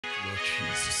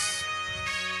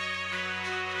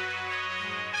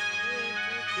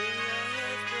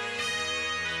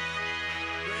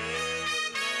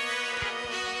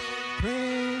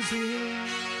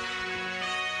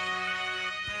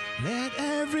Let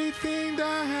everything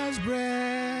that has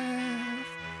breath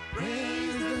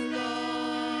praise the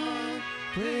Lord.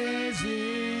 Praise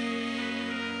Him.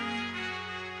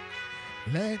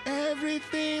 Let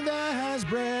everything that has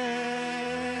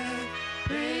breath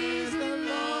praise the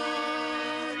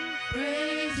Lord.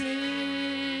 Praise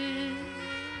Him.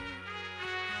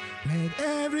 Let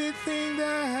everything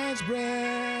that has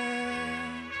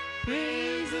breath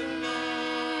praise the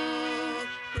Lord.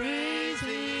 Praise Him.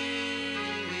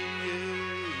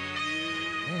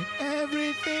 Let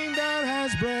everything that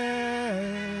has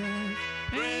breath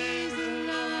praise the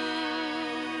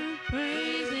Lord.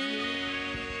 Praise Him.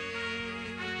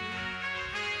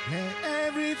 Let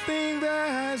everything that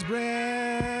has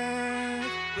breath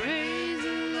praise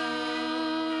the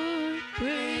Lord.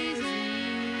 Praise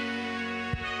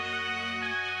Him.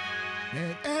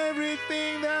 Let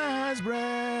everything that has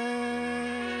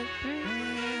breath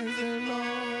praise the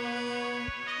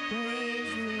Lord.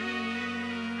 Praise Him.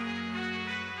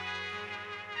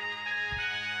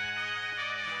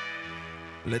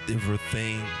 Let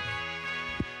everything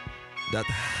that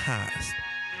has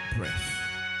breath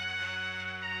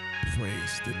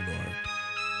praise the Lord.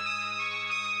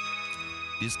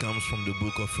 This comes from the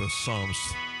book of Psalms,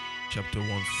 chapter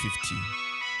 150.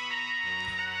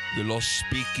 The Lord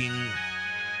speaking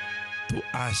to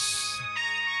us,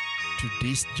 to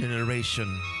this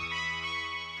generation,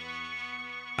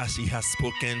 as He has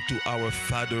spoken to our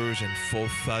fathers and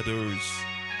forefathers,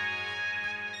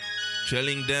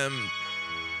 telling them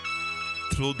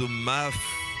through the mouth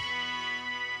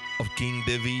of King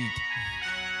David,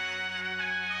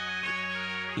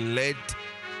 let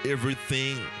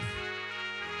everything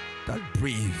that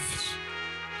breathes,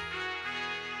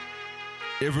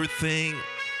 everything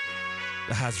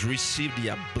that has received the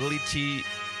ability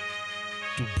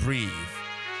to breathe,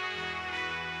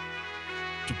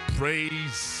 to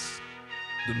praise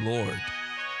the Lord,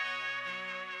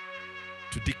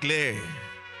 to declare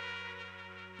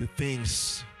the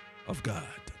things of God.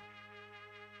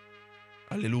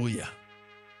 Hallelujah.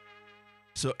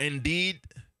 So indeed,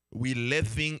 we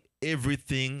letting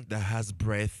everything that has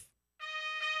breath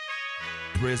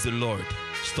praise the Lord.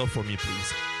 Stop for me,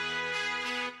 please.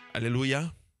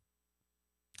 Hallelujah.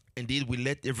 Indeed, we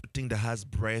let everything that has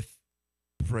breath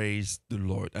praise the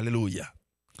Lord. Hallelujah.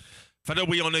 Father,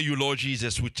 we honor you, Lord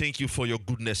Jesus. We thank you for your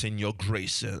goodness and your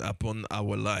grace upon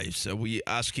our lives. We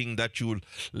asking that you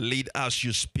lead us,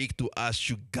 you speak to us,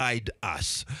 you guide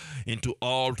us into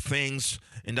all things,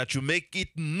 and that you make it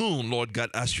known, Lord God,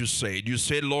 as you said. You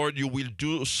said, Lord, you will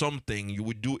do something. You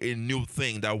will do a new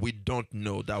thing that we don't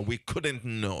know, that we couldn't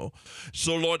know.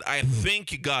 So, Lord, I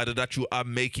thank you, God, that you are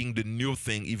making the new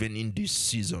thing even in this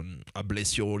season. I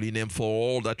bless your holy name for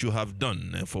all that you have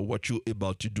done and for what you're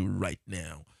about to do right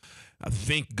now. I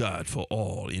thank God for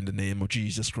all in the name of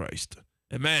Jesus Christ.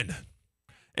 Amen.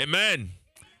 Amen.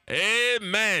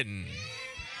 Amen.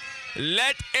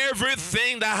 Let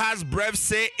everything that has breath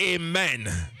say amen.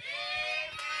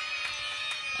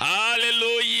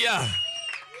 Hallelujah.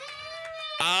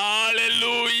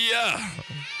 Hallelujah.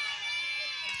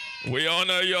 We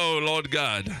honor you, Lord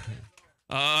God.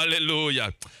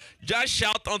 Hallelujah. Just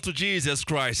shout unto Jesus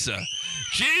Christ.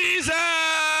 Jesus!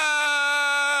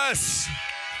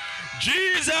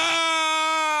 Jesus!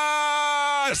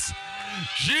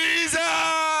 Jesus!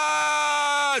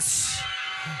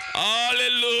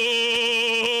 Hallelujah!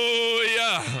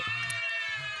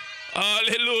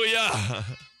 Hallelujah!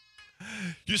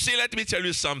 You see, let me tell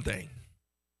you something.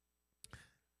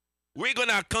 We're going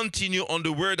to continue on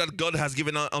the word that God has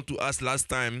given unto us last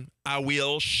time. I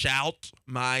will shout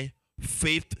my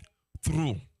faith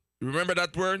through. Remember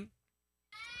that word?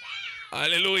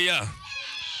 Hallelujah.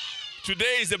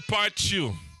 Today is the part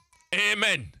 2.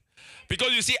 Amen.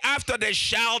 Because you see, after they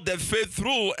shout their faith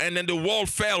through and then the wall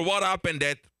fell, what happened?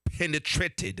 They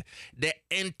penetrated, they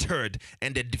entered,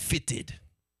 and they defeated.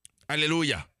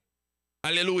 Hallelujah.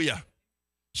 Hallelujah.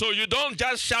 So you don't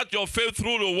just shout your faith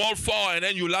through the wall fall and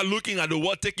then you are looking at the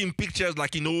wall taking pictures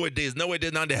like in nowadays.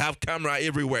 Nowadays now they have camera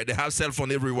everywhere. They have cell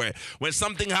phone everywhere. When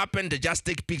something happened, they just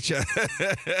take picture.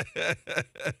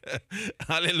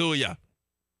 Hallelujah.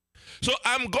 So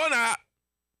I'm going to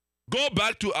go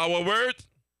back to our word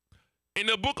in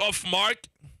the book of Mark,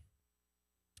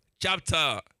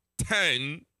 chapter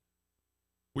 10.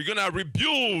 We're going to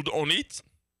rebuild on it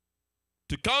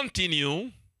to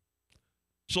continue.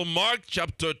 So Mark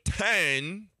chapter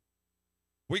 10,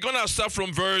 we're going to start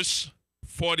from verse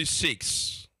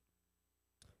 46.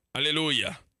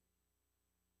 Hallelujah.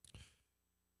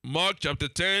 Mark chapter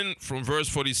 10 from verse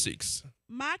 46.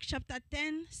 Mark chapter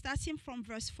 10, starting from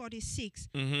verse 46.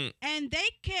 Mm-hmm. And they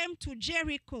came to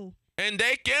Jericho. And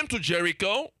they came to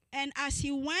Jericho. And as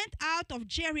he went out of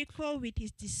Jericho with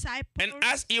his disciples, And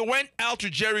as he went out to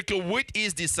Jericho with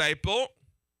his disciple,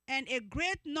 and a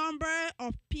great number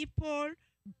of people,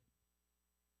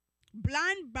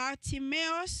 blind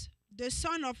Bartimaeus, the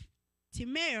son of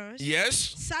Timaeus, yes,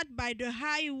 sat by the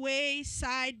highway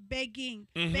side begging.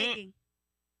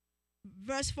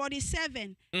 Verse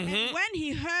 47. And when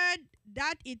he heard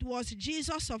that it was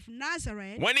Jesus of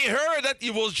Nazareth, when he heard that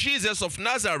it was Jesus of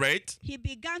Nazareth, he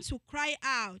began to cry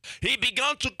out he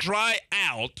began to cry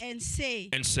out and say,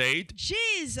 and said,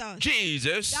 Jesus,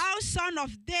 Jesus, thou son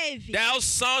of David, thou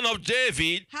son of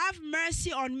David, have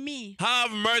mercy on me.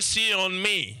 have mercy on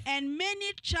me. And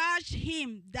many charged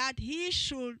him that he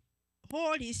should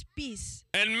hold his peace.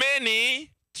 And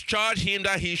many charged him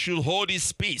that he should hold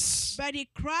his peace. But he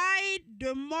cried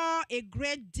the more a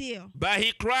great deal, But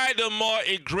he cried the more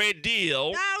a great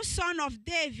deal, thou son of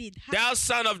David, thou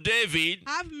son of David,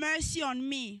 have mercy on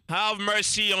me. have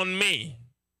mercy on me.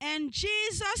 And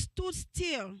Jesus stood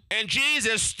still And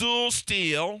Jesus stood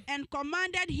still and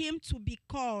commanded him to be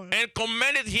called. and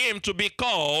commanded him to be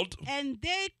called. And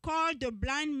they called the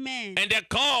blind man, And they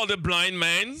called the blind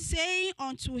man, saying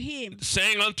unto him,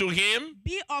 saying unto him,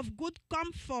 Be of good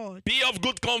comfort, Be of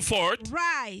good comfort,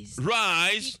 rise, he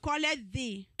rise. calleth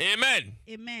thee. Amen.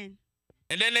 Amen.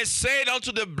 And then they said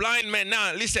unto the blind man,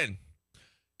 now listen,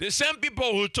 the same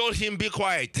people who told him, be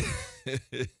quiet.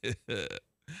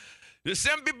 The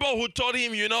same people who told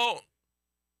him, you know,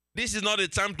 this is not the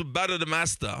time to battle the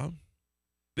master.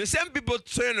 The same people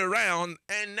turn around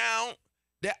and now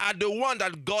they are the one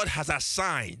that God has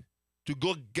assigned to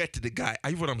go get the guy.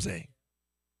 Are you what I'm saying?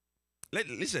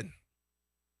 Listen.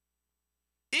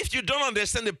 If you don't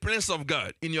understand the plans of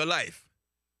God in your life,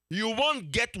 you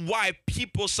won't get why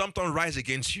people sometimes rise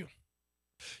against you.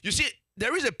 You see,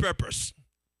 there is a purpose.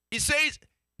 It says,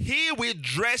 he will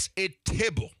dress a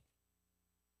table.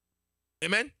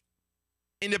 Amen?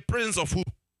 In the presence of who?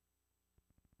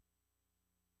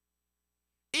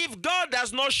 If God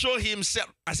does not show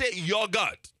himself, I say your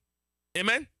God.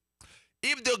 Amen?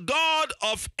 If the God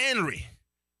of Henry,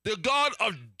 the God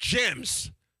of James,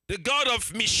 the God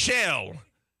of Michelle,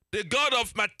 the God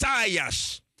of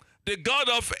Matthias, the God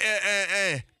of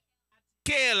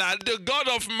Kayla, the God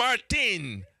of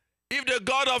Martin, if the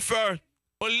God of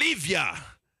Olivia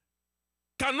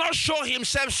cannot show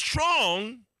himself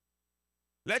strong,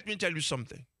 let me tell you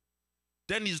something.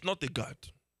 Then he's not a God.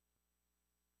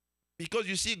 Because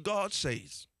you see, God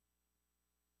says,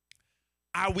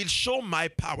 I will show my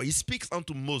power. He speaks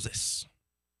unto Moses.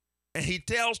 And he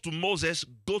tells to Moses,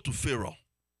 go to Pharaoh.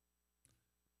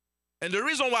 And the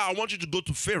reason why I want you to go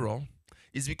to Pharaoh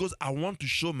is because I want to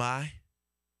show my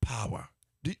power.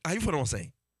 Are you following what I'm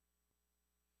saying?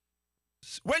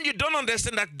 When you don't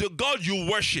understand that the God you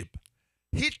worship,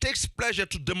 he takes pleasure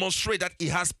to demonstrate that he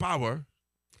has power,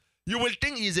 you will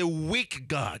think he's a weak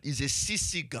God. He's a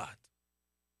sissy God.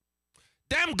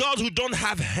 Them God who don't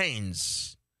have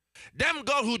hands. Them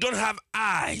God who don't have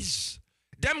eyes.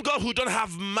 Them God who don't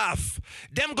have mouth.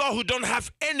 Them God who don't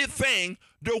have anything.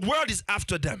 The world is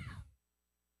after them.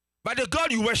 But the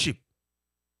God you worship.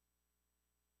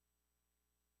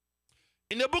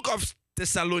 In the book of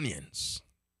Thessalonians,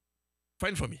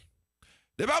 find for me.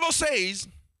 The Bible says,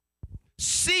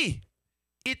 see,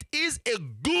 it is a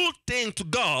good thing to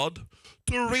God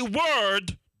to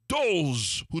reward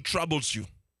those who troubles you.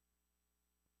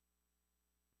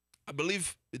 I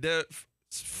believe the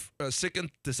 2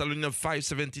 Thessalonians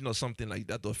 5:17 or something like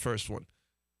that, the first one.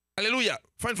 Hallelujah.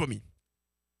 Find for me.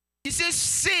 It says,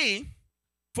 see,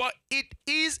 for it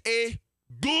is a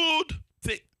good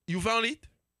thing. You found it?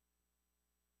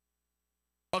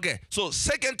 Okay, so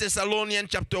 2 Thessalonians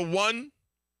chapter 1.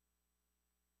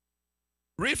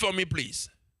 Read for me, please.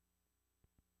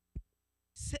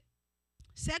 2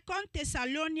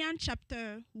 Thessalonians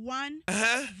chapter 1,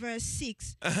 verse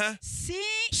 6.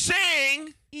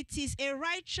 Saying, it is a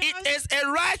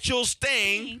righteous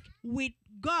thing with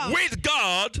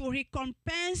God to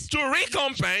recompense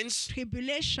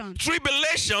tribulation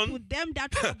to them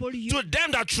that trouble you. To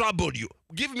them that trouble you.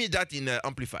 Give me that in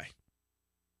Amplify.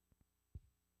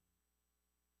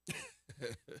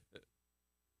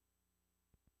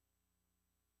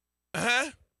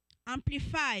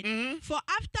 Amplified. For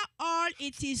after all,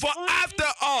 it is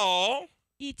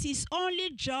only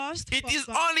just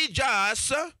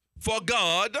for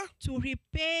God to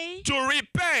repay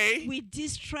with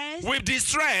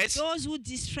distress those who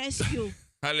distress you.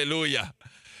 Hallelujah.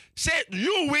 Say,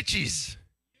 you witches,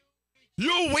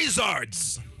 you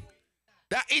wizards,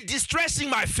 that is distressing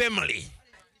my family,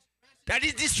 that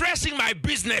is distressing my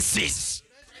businesses,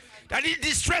 that is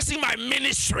distressing my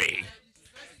ministry,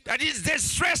 that is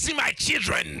distressing my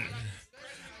children.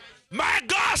 My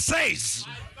God says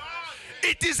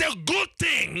it is a good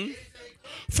thing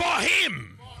for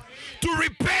him to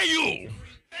repay you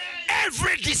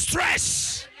every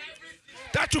distress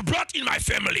that you brought in my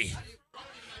family,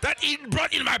 that he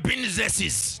brought in my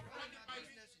businesses.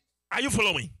 Are you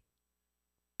following?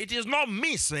 It is not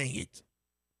me saying it.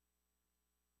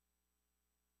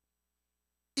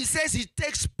 He says he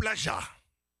takes pleasure.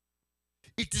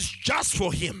 It is just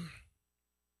for him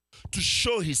to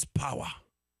show his power.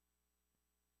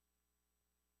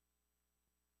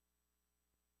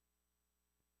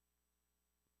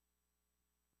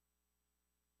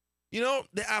 You know,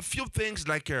 there are a few things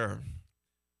like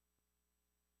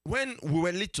when we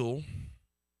were little,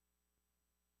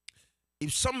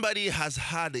 if somebody has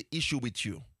had an issue with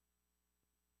you,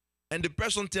 and the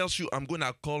person tells you, I'm going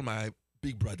to call my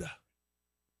big brother.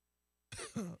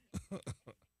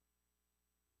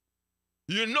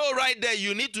 You know right there,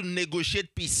 you need to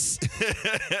negotiate peace.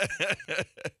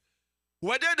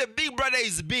 Whether the big brother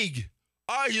is big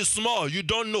or he's small, you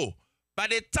don't know. By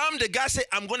the time the guy says,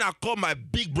 I'm going to call my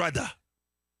big brother,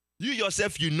 you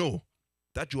yourself, you know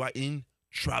that you are in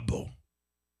trouble.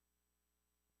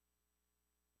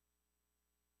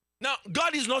 Now,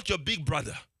 God is not your big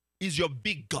brother. He's your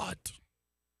big God.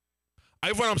 Are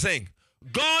you what I'm saying?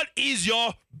 God is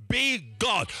your big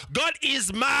God. God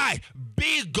is my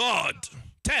big God.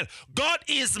 Tell, God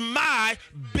is my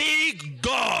big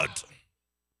God.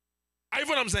 Are you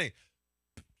what I'm saying?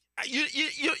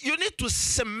 You need to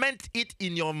cement it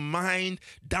in your mind,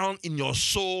 down in your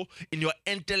soul, in your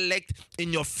intellect,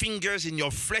 in your fingers, in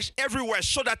your flesh, everywhere,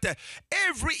 so that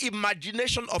every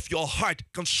imagination of your heart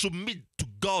can submit to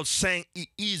God, saying he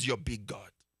is your big God.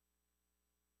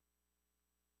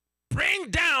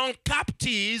 Bring down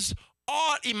captives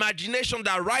all imagination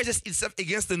that rises itself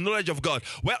against the knowledge of God.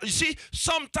 Well, you see,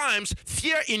 sometimes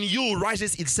fear in you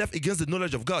rises itself against the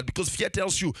knowledge of God because fear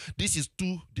tells you this is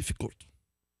too difficult.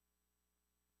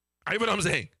 Are you what I'm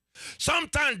saying?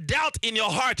 Sometimes doubt in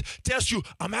your heart tells you,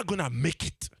 am I going to make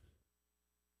it?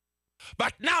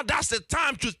 But now that's the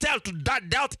time to tell to that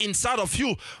doubt inside of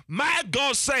you. My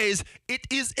God says it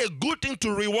is a good thing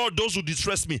to reward those who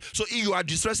distress me. So if you are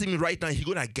distressing me right now, he's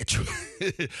going to get you.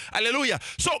 Hallelujah.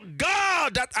 So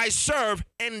God that I serve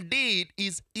indeed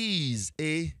is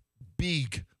a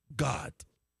big God.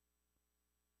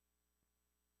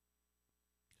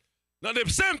 Now the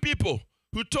same people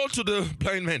who told to the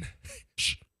blind man,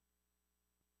 shh.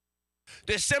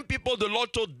 The same people the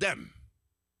Lord told them.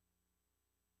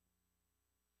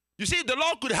 You see, the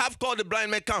Lord could have called the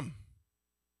blind man, come.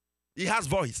 He has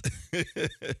voice.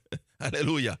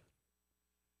 Hallelujah.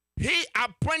 He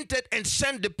appointed and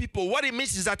sent the people. What it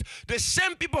means is that the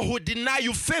same people who deny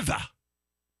you favor,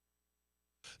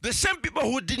 the same people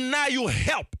who deny you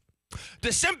help,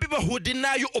 the same people who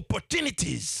deny you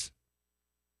opportunities.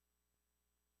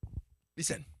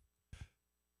 Listen,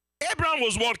 Abraham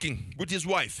was walking with his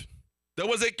wife. There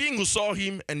was a king who saw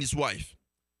him and his wife.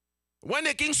 When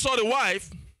the king saw the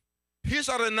wife, he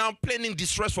started now planning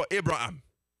distress for Abraham.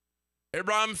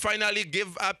 Abraham finally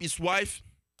gave up his wife,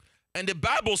 and the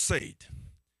Bible said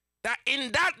that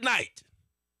in that night,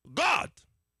 God,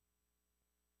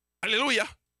 hallelujah,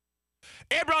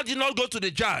 Abraham did not go to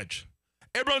the judge.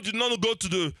 Abraham did not go to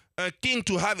the king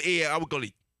to have a, how we call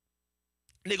it,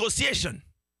 negotiation.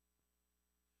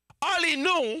 All he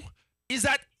knew is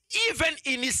that even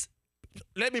in his,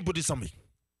 let me put it something.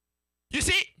 You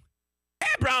see,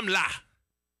 Abraham lied.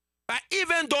 But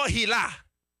even though he lied,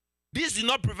 this did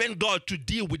not prevent God to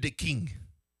deal with the king.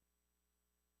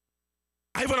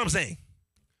 Are you what I'm saying?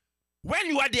 When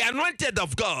you are the anointed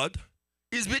of God,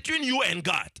 it's between you and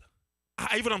God.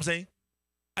 Are you what I'm saying?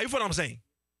 Are you what I'm saying?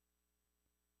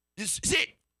 You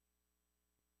see,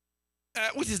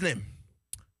 what's his name?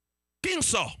 King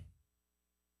Saul.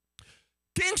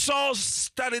 King Saul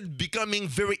started becoming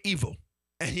very evil,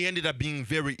 and he ended up being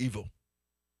very evil.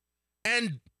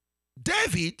 And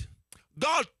David,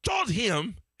 God told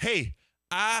him, hey,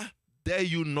 I dare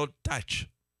you not touch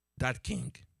that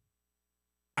king.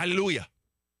 Hallelujah.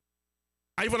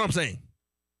 Are you what I'm saying?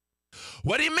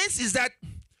 What it means is that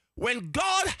when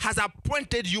God has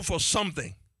appointed you for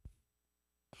something,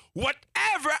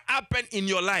 whatever happened in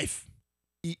your life,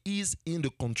 he is in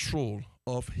the control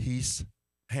of his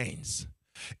hands.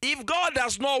 If God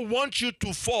does not want you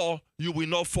to fall, you will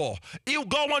not fall. If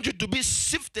God wants you to be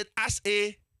sifted as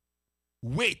a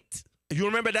wheat, you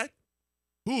remember that?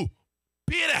 Who?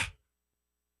 Peter.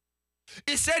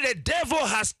 He said the devil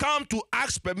has come to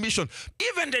ask permission.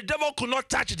 Even the devil could not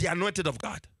touch the anointed of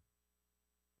God.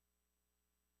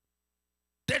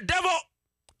 The devil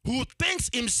who thinks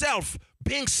himself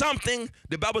being something,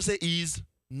 the Bible says he is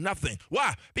nothing.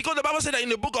 Why? Because the Bible said that in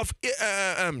the book of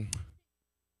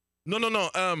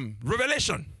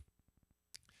Revelation,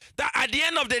 that at the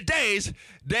end of the days,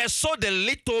 they saw the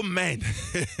little man.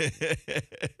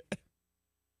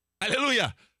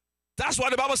 Hallelujah. That's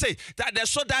what the Bible says. That they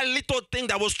saw that little thing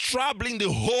that was troubling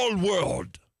the whole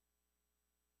world.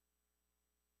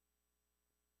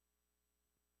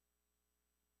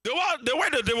 The way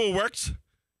the devil works,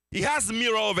 he has a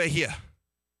mirror over here.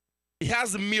 He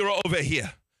has a mirror over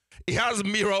here. He has a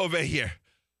mirror over here.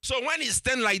 So when he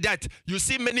stands like that, you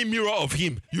see many mirrors of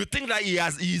him. You think that he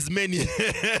is many.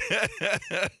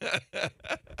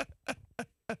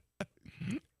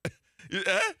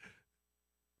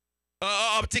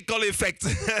 Optical effect.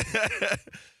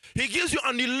 He gives you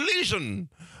an illusion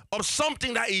of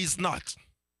something that he is not.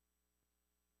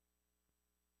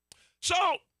 So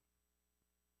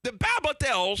the Bible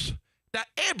tells that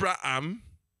Abraham,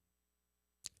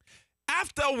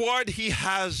 afterward he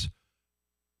has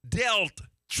dealt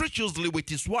treacherously with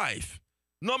his wife.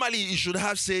 Normally he should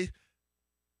have said,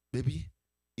 baby,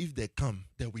 if they come,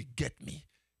 they will get me.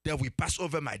 They will pass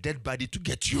over my dead body to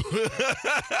get you.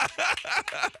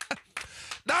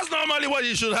 That's normally what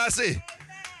he should have said.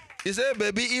 He said,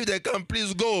 baby, if they come,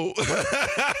 please go.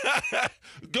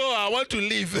 Go, I want to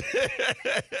leave.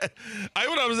 Are you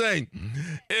what I'm saying?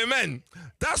 Amen.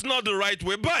 That's not the right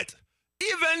way. But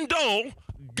even though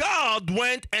God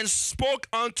went and spoke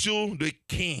unto the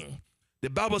king,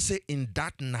 the Bible says in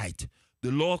that night,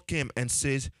 the Lord came and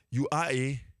says, you are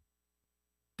a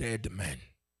dead man.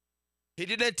 He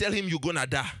didn't tell him you're going to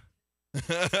die.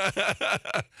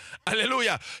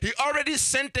 Hallelujah. He already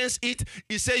sentenced it.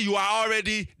 He said you are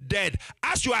already dead.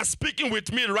 As you are speaking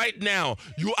with me right now,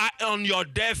 you are on your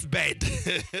deathbed.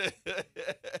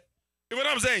 You know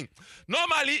what I'm saying?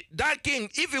 Normally, that king,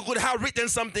 if he could have written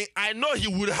something, I know he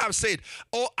would have said,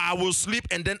 oh, I will sleep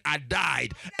and then I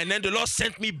died. And then the Lord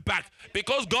sent me back.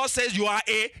 Because God says you are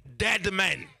a dead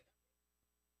man.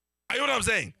 Are you know what I'm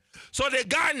saying? So the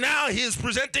guy now, he's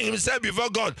presenting himself before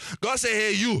God. God said,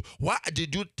 hey, you, why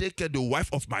did you take the wife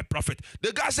of my prophet?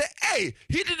 The guy said, hey,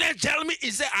 he didn't tell me.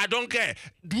 He said, I don't care.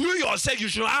 Do you yourself, you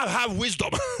should have wisdom.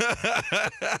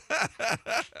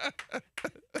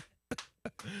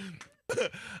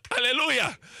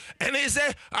 Hallelujah. And he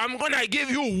said, I'm going to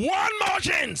give you one more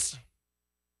chance.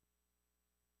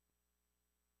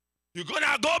 You're going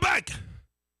to go back.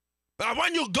 But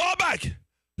when you go back,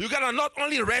 you're going to not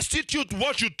only restitute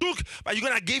what you took, but you're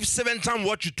going to give 7 times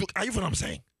what you took. Are you what I'm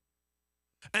saying?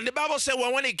 And the Bible said,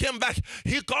 well, when he came back,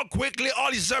 he called quickly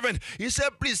all his servants. He said,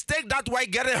 please take that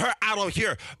wife, get her out of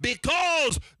here.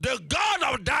 Because the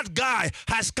God of that guy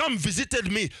has come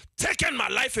visited me, taken my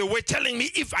life away, telling me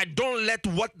if I don't let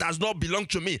what does not belong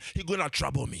to me, he's going to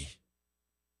trouble me.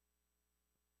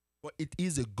 But it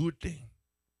is a good thing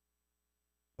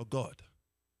for God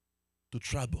to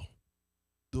trouble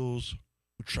those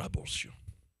who troubles you.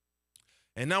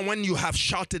 And now when you have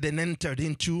shouted and entered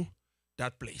into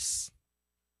that place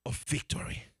of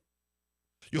victory,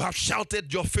 you have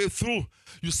shouted your faith through.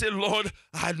 You say, Lord,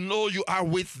 I know you are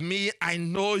with me. I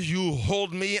know you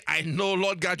hold me. I know,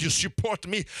 Lord God, you support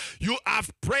me. You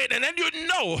have prayed. And then you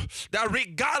know that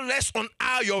regardless on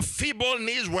how your feeble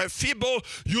knees were feeble,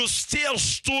 you still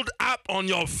stood up on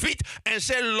your feet and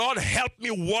said, Lord, help me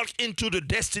walk into the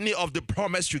destiny of the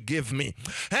promise you gave me.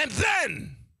 And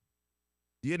then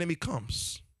the enemy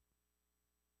comes.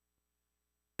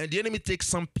 And the enemy takes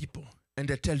some people and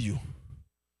they tell you,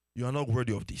 you are not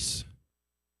worthy of this.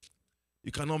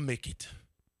 You cannot make it.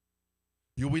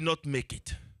 You will not make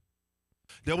it.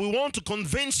 They will want to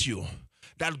convince you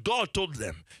that God told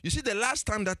them. You see, the last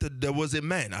time that there was a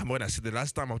man, when I say the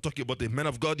last time, I'm talking about a man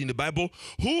of God in the Bible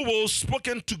who was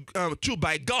spoken to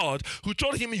by God, who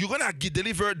told him, you're going to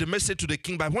deliver the message to the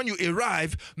king, but when you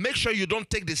arrive, make sure you don't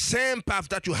take the same path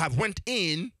that you have went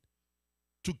in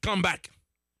to come back.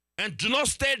 And do not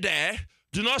stay there.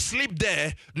 Do not sleep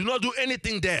there. Do not do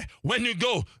anything there. When you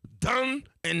go down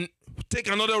and take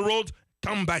another road,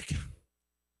 come back.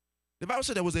 The Bible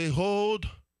said there was a old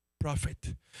prophet.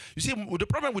 You see, the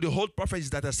problem with the old prophet is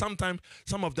that sometimes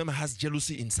some of them has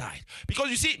jealousy inside. Because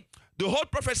you see, the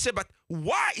old prophet said, but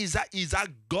why is that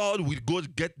God will go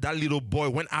get that little boy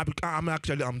when I'm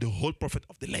the whole prophet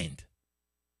of the land?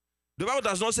 The Bible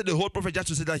does not say the whole prophet just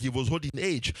to say that he was old in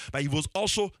age, but he was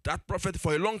also that prophet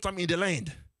for a long time in the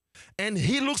land. And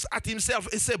he looks at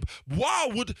himself and said, why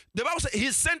would, the Bible says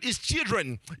he sent his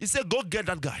children. He said, go get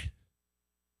that guy.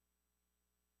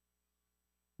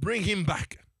 Bring him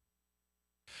back.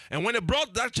 And when they brought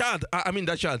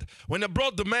when they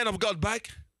brought the man of God back,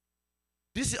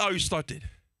 this is how it started.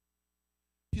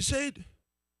 He said,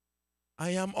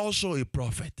 I am also a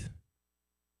prophet.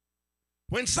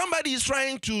 When somebody is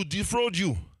trying to defraud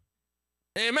you,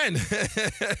 amen.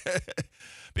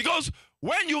 Because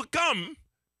when you come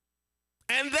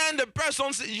and then the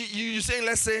person, you say,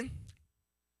 let's say,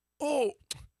 oh,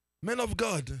 men of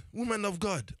God, women of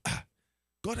God,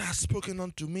 God has spoken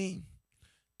unto me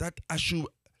that I should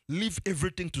leave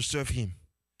everything to serve him.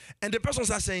 And the person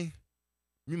starts saying,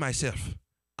 me myself,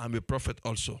 I'm a prophet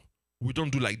also. We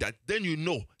don't do like that. Then you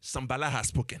know Sambala has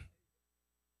spoken.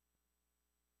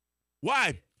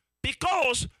 Why?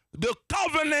 Because the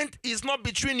covenant is not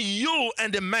between you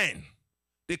and the man.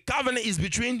 The covenant is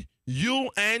between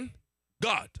you and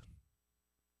God.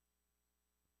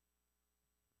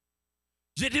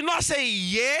 You did not say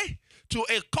yea to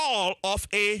a call of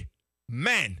a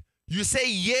man. You say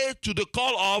yea to the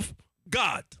call of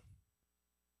God.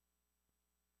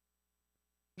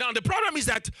 Now, the problem is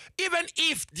that even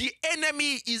if the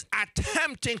enemy is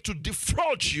attempting to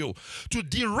defraud you, to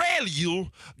derail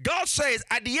you, God says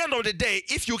at the end of the day,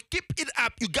 if you keep it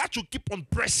up, you got to keep on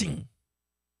pressing.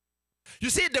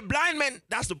 You see, the blind man,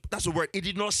 that's the word, he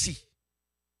did not see.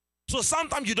 So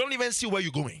sometimes you don't even see where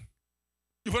you're going.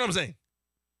 You know what I'm saying?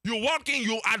 You're walking,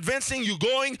 you're advancing, you're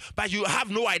going, but you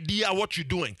have no idea what you're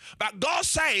doing. But God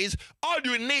says, all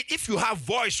you need, if you have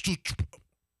voice to...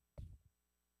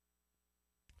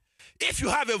 If you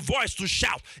have a voice to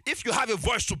shout, if you have a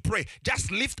voice to pray,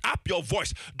 just lift up your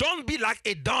voice. Don't be like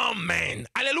a dumb man.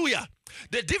 Hallelujah.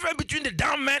 The difference between the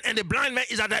dumb man and the blind man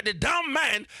is that the dumb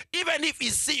man, even if he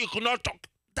see you could not talk,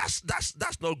 that's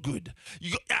not good.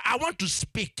 I want to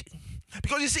speak.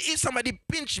 Because you see, if somebody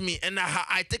pinch me and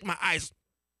I take my eyes,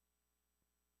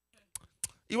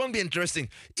 it won't be interesting.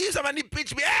 If somebody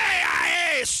pinch me,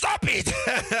 hey, stop it.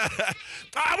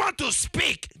 I want to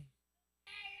speak.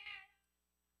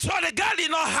 So the guy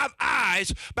did not have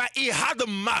eyes, but he had a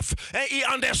mouth. And he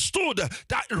understood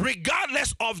that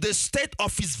regardless of the state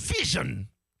of his vision,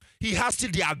 he has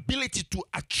still the ability to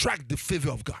attract the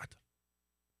favor of God.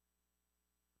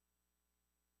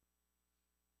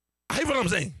 I hear what I'm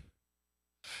saying?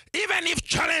 Even if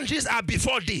challenges are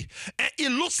before thee, and it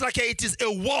looks like it is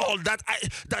a wall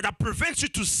that prevents you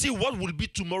to see what will be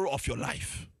tomorrow of your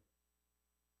life.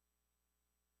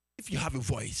 If you have a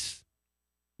voice,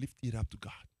 lift it up to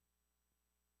God.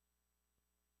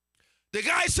 The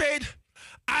guy said,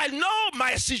 I know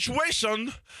my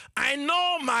situation, I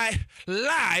know my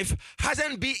life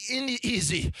hasn't been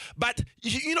easy, but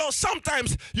you know,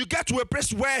 sometimes you get to a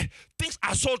place where things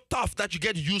are so tough that you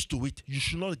get used to it. You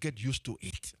should not get used to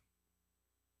it.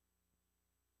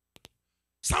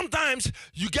 Sometimes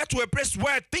you get to a place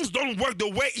where things don't work the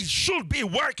way it should be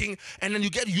working, and then you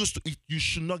get used to it. You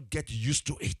should not get used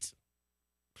to it.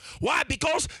 Why?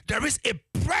 Because there is a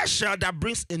pressure that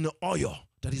brings in the oil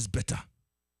that is better.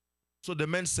 So the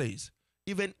man says,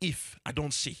 even if I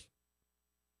don't see,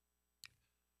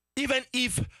 even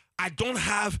if I don't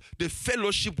have the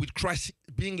fellowship with Christ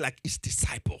being like his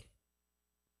disciple,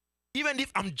 even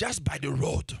if I'm just by the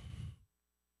road,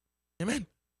 amen.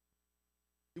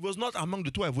 He was not among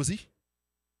the 12, was he?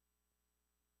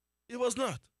 He was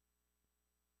not.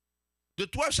 The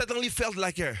 12 certainly felt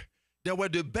like they were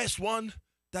the best one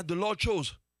that the Lord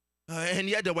chose, and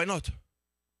yet they were not.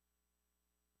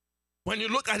 When you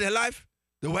look at their life,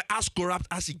 they were as corrupt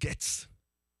as it gets.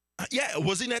 Yeah,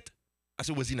 was in it? I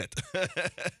said, was in it.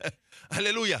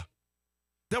 Hallelujah.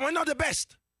 They were not the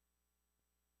best.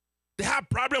 They had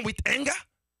problem with anger.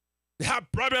 They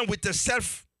had problem with the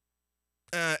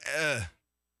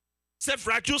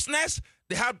self-righteousness.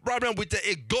 They had problem with the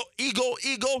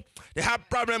ego. They had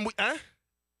problem with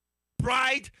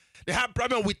pride. They had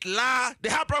problem with lie. They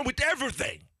had problem with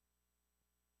everything.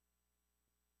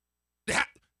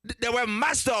 They were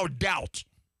master of doubt.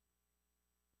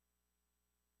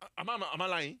 Am I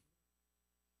lying?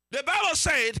 The Bible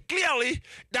said clearly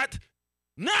that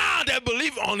now they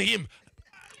believe on him.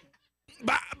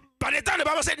 But by the time the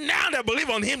Bible said now they believe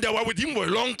on him, they were with him for a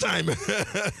long time.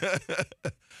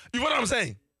 You know what I'm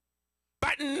saying?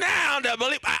 But now they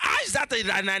believe. How is that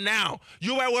now?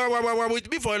 You were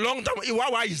with me for a long time.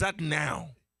 Why is that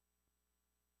now?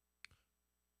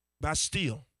 But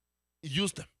still, he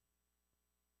used them.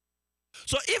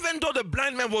 So even though the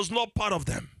blind man was not part of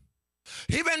them,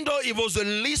 even though it was the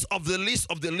least of the least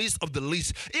of the least of the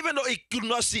least, even though he could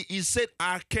not see, he said,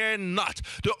 I care not.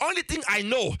 The only thing I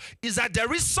know is that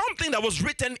there is something that was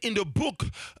written in the book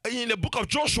of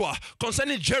Joshua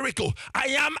concerning Jericho. I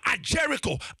am at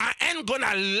Jericho. I ain't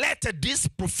gonna let this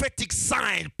prophetic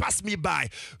sign pass me by.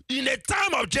 In the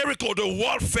time of Jericho, the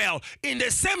wall fell. In the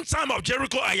same time of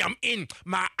Jericho I am in,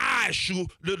 my eye shoe,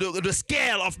 the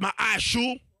scale of my eye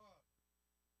shoe.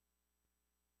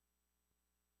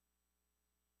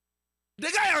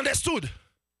 The guy understood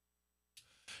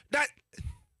that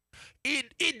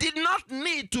it did not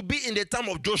need to be in the time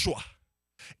of Joshua.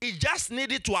 He just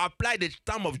needed to apply the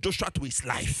time of Joshua to his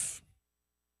life.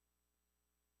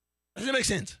 Does it make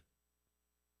sense?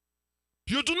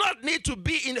 You do not need to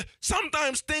be in.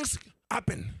 Sometimes things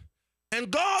happen,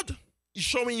 and God is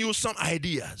showing you some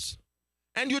ideas,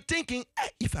 and you're thinking,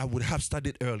 if I would have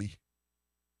studied early.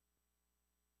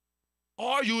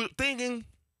 Or you're thinking,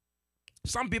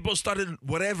 some people started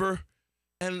whatever,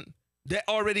 and they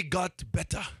already got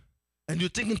better. And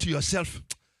you're thinking to yourself,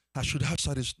 I should have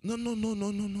started.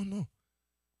 No.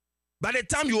 By the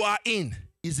time you are in,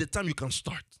 is the time you can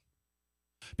start.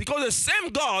 Because the same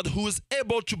God who is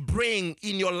able to bring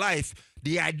in your life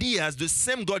the ideas, the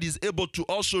same God is able to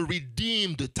also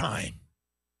redeem the time.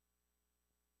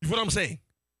 You know what I'm saying?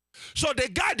 So the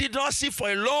guy did not see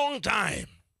for a long time.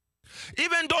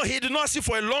 Even though he did not see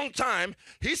for a long time,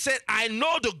 he said, I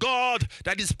know the God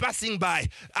that is passing by.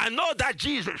 I know that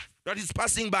Jesus that is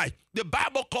passing by. The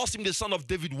Bible calls him the son of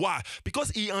David. Why?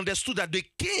 Because he understood that the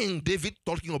king, David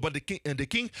talking about the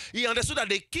king, he understood that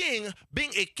the king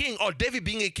being a king, or David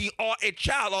being a king, or a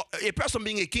child, or a person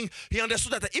being a king, he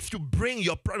understood that if you bring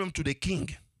your problem to the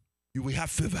king, you will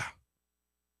have favor.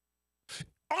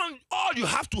 All you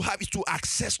have to have is to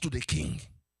access to the king.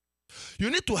 You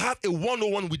need to have a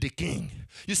one-on-one with the king.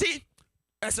 You see,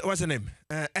 what's her name?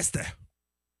 Esther.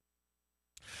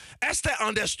 Esther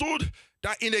understood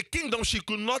that in the kingdom she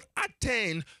could not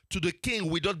attain to the king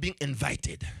without being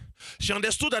invited. She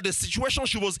understood that the situation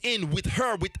she was in with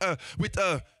the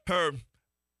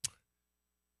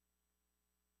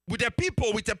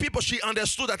people, she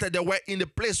understood that they were in a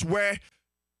place where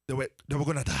they were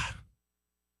going to die.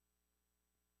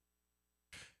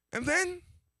 And then,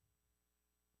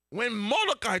 when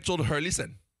Mordecai told her,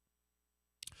 listen,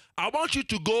 I want you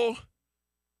to go,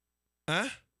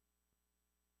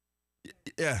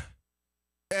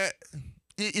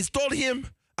 he told him,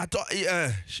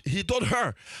 he told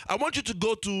her, I want you to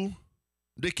go to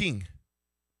the king,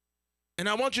 and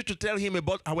I want you to tell him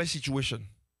about our situation.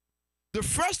 The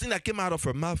first thing that came out of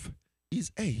her mouth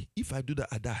is, hey, if I do that,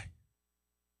 I die.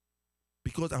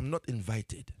 Because I'm not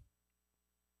invited.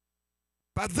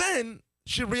 But then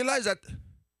she realized that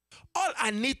all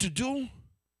I need to do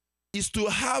is to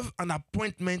have an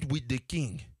appointment with the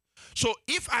king. So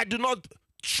if I do not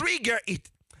trigger it,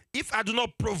 if I do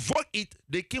not provoke it,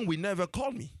 the king will never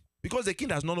call me. Because the king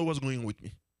does not know what's going on with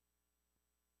me.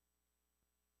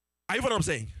 Are you what I'm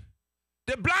saying?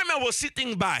 The blind man was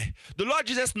sitting by. The Lord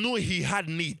Jesus knew he had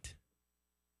need.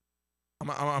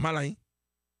 Am I lying?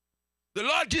 The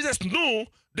Lord Jesus knew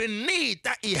the need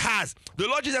that he has. The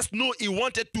Lord Jesus knew he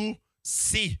wanted to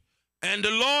see. And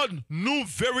the Lord knew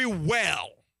very well.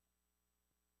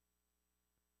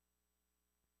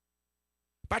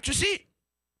 But you see,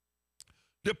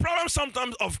 the problem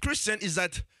sometimes of Christians is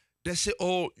that they say,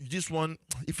 oh, this one,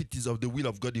 if it is of the will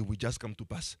of God, it will just come to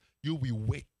pass. You will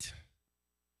wait.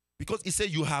 Because he said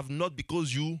you have not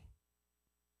because you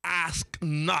ask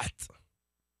not.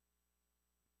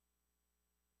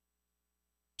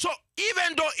 So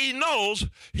even though he knows,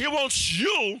 he wants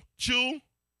you to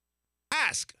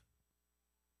ask.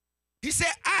 He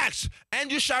said, ask,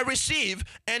 and you shall receive,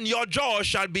 and your joy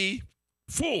shall be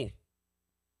full.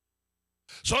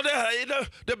 So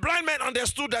the blind man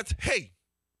understood that, hey,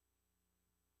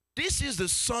 this is the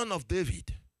son of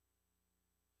David.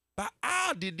 But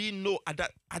how did he know at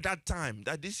that time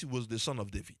that this was the son of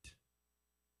David?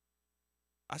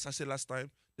 As I said last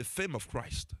time, the fame of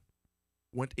Christ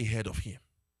went ahead of him.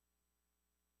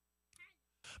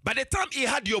 By the time he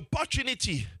had the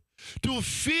opportunity to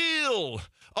feel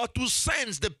or to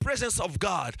sense the presence of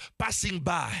God passing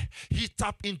by, he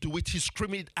tapped into it, he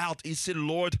screamed it out, he said,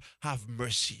 Lord, have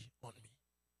mercy on me.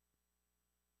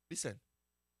 Listen,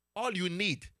 all you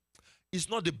need is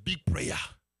not the big prayer.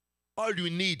 All you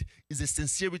need is the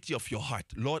sincerity of your heart.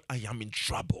 Lord, I am in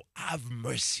trouble. Have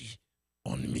mercy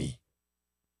on me.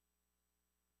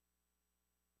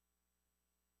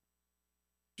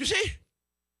 You see?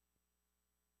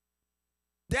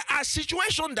 There are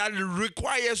situations that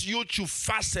requires you to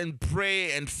fast and pray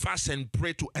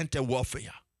to enter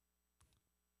warfare.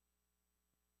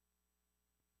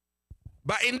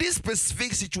 But in this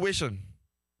specific situation,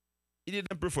 he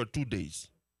didn't pray for 2 days.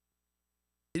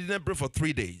 He didn't pray for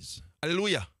 3 days.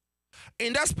 Hallelujah.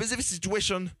 In that specific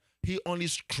situation, he only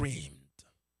screamed.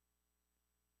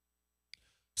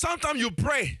 Sometimes you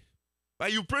pray,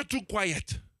 but you pray too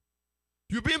quiet.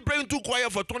 You've been praying too quiet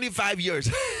for 25 years.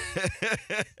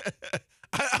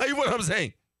 Are you what I'm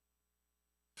saying?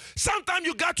 Sometimes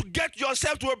you got to get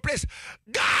yourself to a place.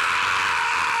 God!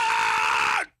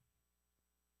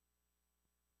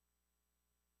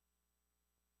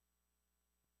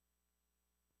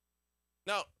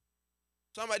 Now,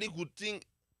 somebody could think,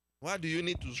 why do you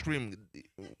need to scream?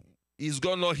 Is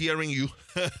God not hearing you?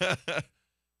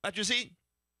 But you see,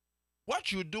 what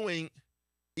you're doing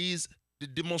is the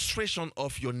demonstration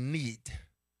of your need.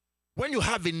 When you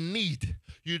have a need,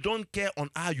 you don't care on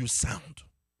how you sound.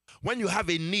 When you have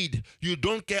a need, you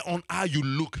don't care on how you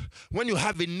look. When you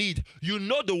have a need, you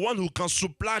know the one who can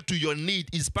supply to your need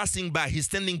is passing by, he's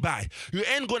standing by. You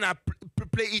ain't gonna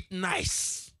play it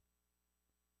nice.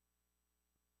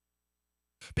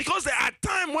 Because there are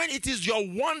times when it is your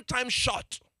one-time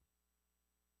shot.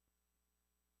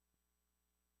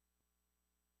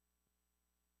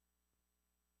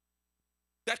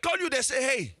 They call you, they say,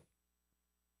 hey,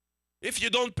 if you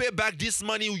don't pay back this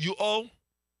money you owe,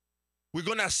 we're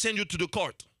going to send you to the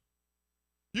court.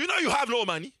 You know you have no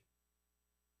money.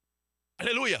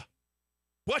 Hallelujah.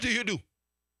 What do?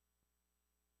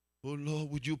 Oh,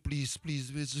 Lord, would you please,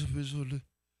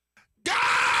 God!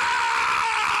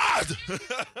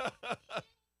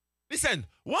 Listen,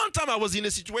 one time I was in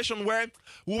a situation where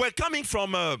we were coming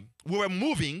from, we were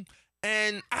moving,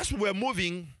 and as we were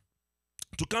moving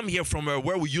to come here from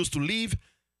where we used to live,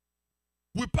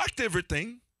 we packed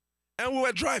everything, and we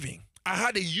were driving. I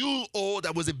had a U-Haul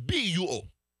that was a big U-Haul.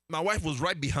 My wife was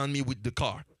right behind me with the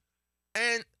car.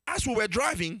 And as we were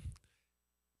driving,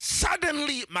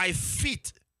 suddenly my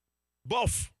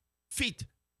both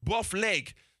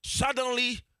leg,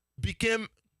 suddenly became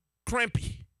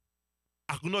crampy.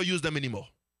 I could not use them anymore.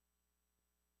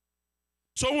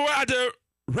 So we were at the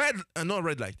not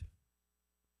red light.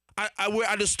 I were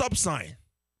at the stop sign.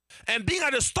 And being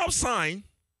at the stop sign,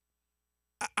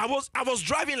 I was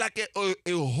driving like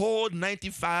a whole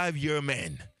 95-year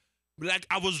man. Like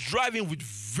I was driving with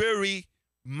very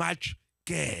much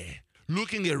care,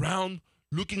 looking around,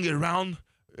 making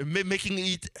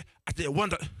it at the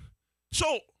wonder.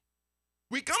 So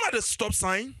we come at the stop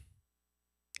sign.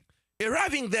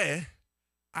 Arriving there,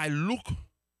 I look.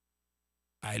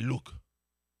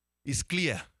 It's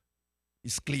clear.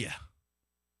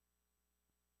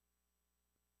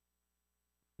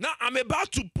 Now I'm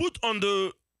about to put on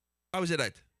the,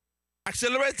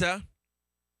 accelerator.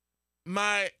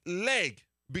 My leg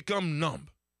become numb.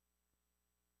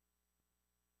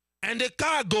 And the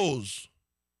car goes.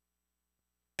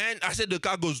 And I said the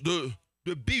car goes, the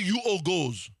big U-Haul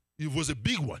goes. It was a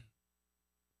big one.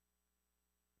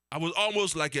 I was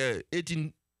almost like a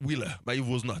 18-wheeler, but it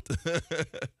was not.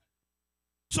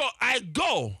 So I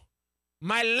go.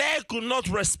 My leg could not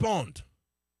respond.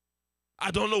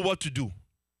 I don't know what to do.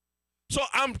 So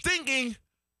I'm thinking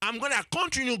I'm going to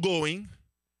continue going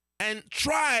and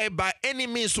try by any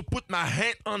means to put my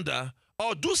hand under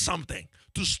or do something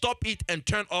to stop it and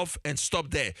turn off and stop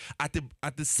there at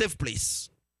the safe place.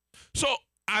 So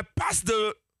I pass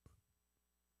the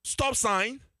stop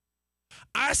sign.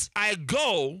 As I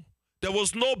go, there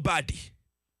was nobody,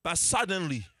 but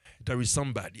suddenly there is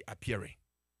somebody appearing.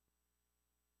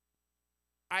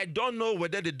 I don't know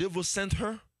whether the devil sent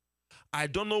her. I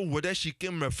don't know whether she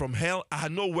came from hell. I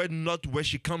know not where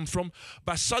she come from.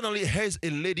 But suddenly here's a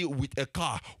lady with a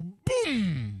car.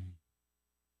 Boom!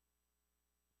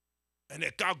 And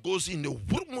the car goes in the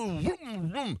vroom, vroom,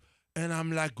 vroom. And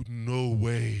I'm like, no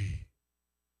way.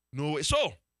 No way.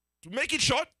 So, to make it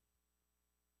short,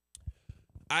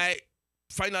 I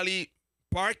finally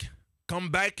park, come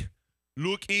back,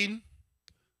 look in.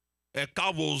 A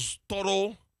car was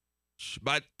total.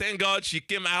 But thank God she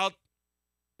came out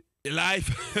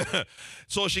alive.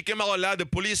 So she came out alive. The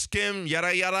police came,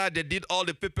 yada, yada. They did all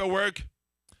the paperwork.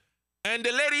 And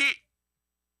the lady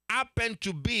happened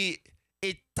to be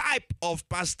a type of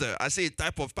pastor. I say a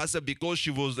type of pastor because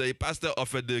she was a pastor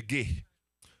of the gay.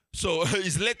 So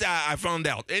it's later I found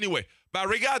out. Anyway, but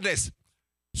regardless.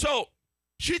 So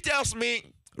she tells me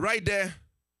right there,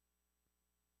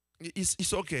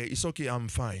 it's okay. It's okay. I'm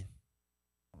fine.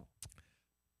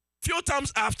 Few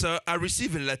times after, I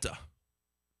receive a letter.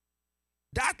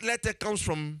 That letter comes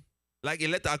from, like a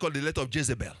letter I call the letter of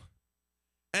Jezebel.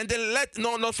 And the letter,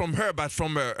 no, not from her, but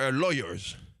from her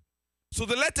lawyers. So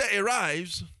the letter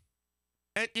arrives,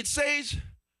 and it says,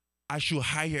 I should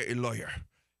hire a lawyer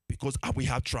because we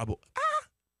have trouble.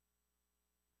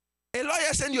 A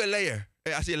lawyer send you a letter,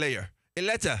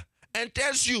 and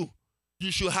tells you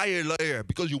should hire a lawyer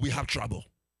because you will have trouble.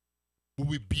 We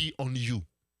will be on you.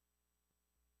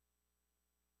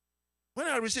 When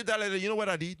I received that letter, you know what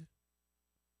I did?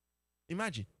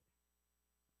 Imagine.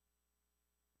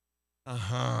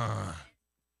 I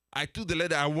took the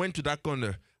letter, I went to that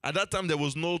corner. At that time, there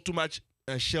was no too much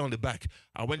share on the back.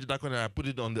 I went to that corner, I put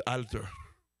it on the altar.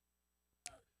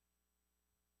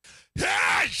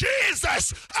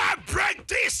 Jesus, I break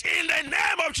this in the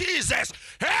name of Jesus.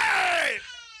 Hey!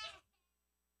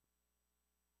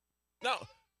 Now,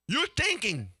 you're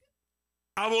thinking,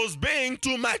 I was being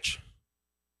too much.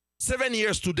 7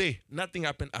 years today, nothing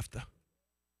happened after.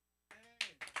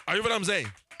 Are you what I'm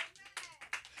saying?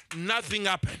 Nothing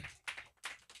happened.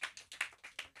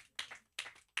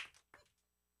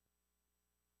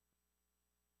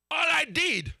 All I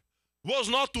did was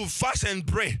not to fast and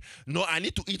pray. No, I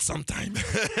need to eat sometime.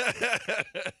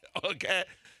 Okay?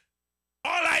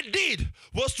 All I did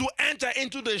was to enter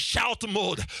into the shout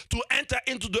mode, to enter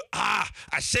into the, I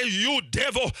say, you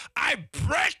devil, I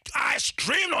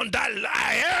screamed on that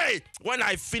lie. When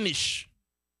I finish,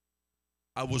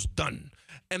 I was done.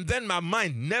 And then my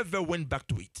mind never went back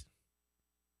to it.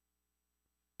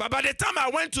 But by the time I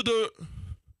went to the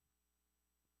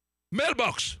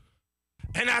mailbox,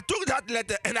 and I took that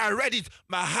letter and I read it,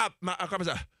 my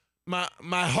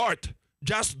heart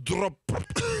just dropped.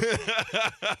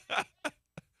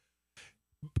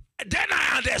 Then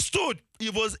I understood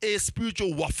it was a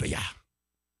spiritual warfare.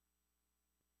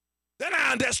 Then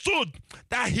I understood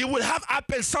that he would have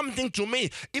happened something to me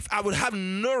if I would have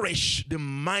nourished the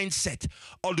mindset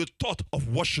or the thought of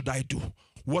what should I do?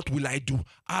 What will I do?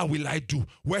 How will I do?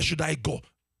 Where should I go?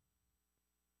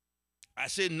 I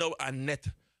said, no, Annette,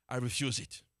 I refuse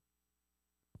it.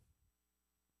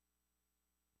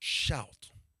 Shout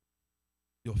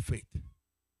your faith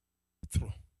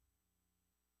through.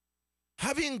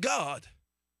 Having God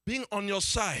being on your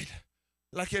side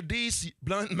like this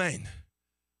blind man,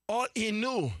 all he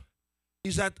knew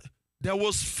is that there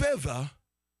was favor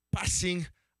passing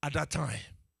at that time.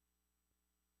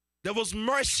 There was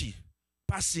mercy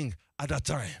passing at that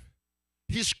time.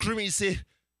 He screamed, he said,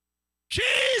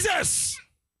 Jesus,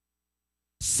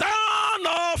 Son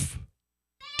of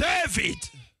David,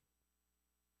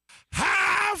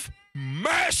 have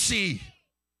mercy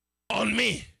on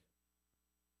me.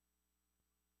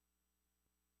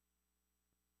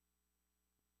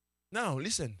 Now,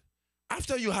 listen.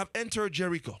 After you have entered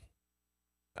Jericho,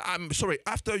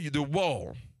 after the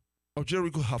wall of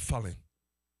Jericho have fallen,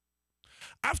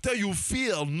 after you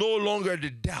feel no longer the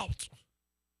doubt,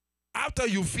 after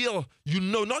you feel, you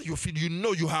know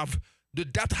you have, the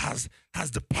doubt has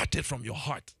departed from your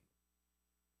heart.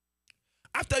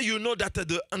 After you know that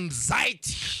the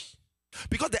anxiety,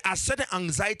 because there are certain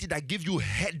anxiety that give you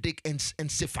headache and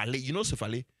cephalea. You know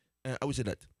cephalea? I would say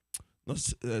that. Not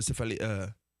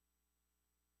cephalea.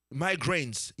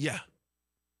 Migraines, yeah.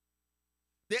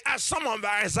 There are some of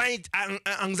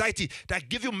anxiety that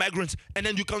give you migraines, and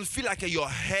then you can feel like your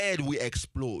head will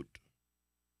explode.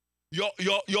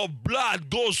 Your blood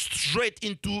goes straight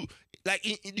into,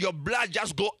 your blood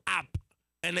just go up,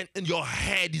 and then your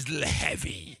head is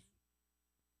heavy.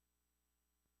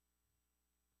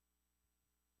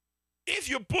 If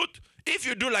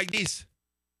you do like this,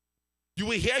 you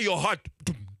will hear your heart.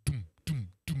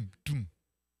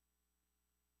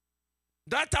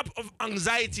 That type of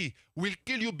anxiety will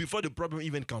kill you before the problem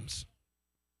even comes.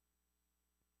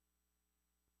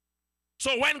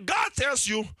 So when God tells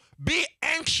you, be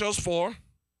anxious for,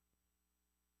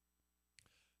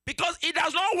 because he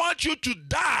does not want you to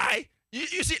die. You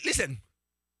see, listen,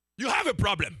 you have a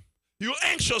problem. You're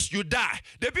anxious, you die.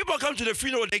 The people come to the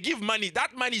funeral, they give money.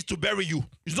 That money is to bury you.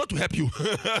 It's not to help you.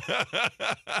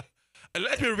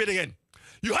 Let me read again.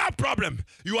 You have a problem.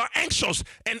 You are anxious,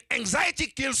 and anxiety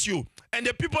kills you. And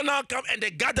the people now come and they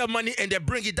gather money and they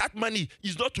bring it. That money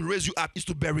is not to raise you up, it's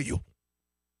to bury you.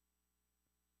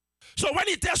 So when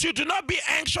he tells you to not be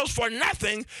anxious for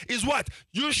nothing, is what?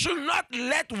 You should not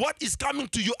let what is coming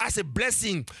to you as a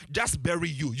blessing just bury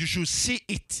you. You should see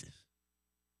it.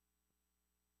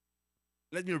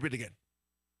 Let me repeat again.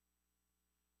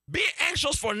 Be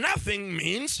anxious for nothing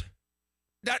means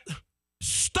that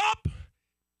stop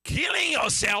killing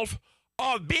yourself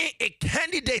or being a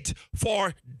candidate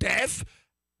for death.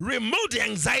 Remove the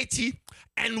anxiety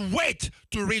and wait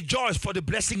to rejoice, for the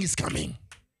blessing is coming.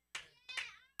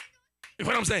 You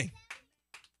know what I'm saying?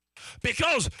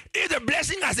 Because if the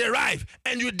blessing has arrived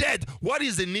and you're dead, what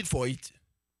is the need for it?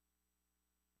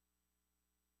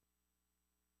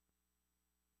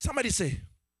 Somebody say,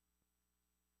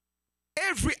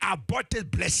 every aborted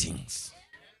blessings,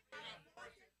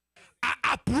 I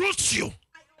uproot you.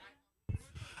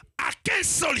 I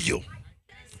cancel you.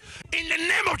 In the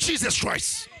name of Jesus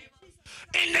Christ.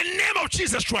 In the name of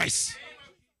Jesus Christ.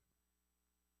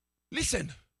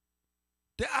 Listen,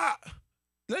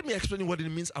 let me explain what it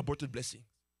means, aborted blessing.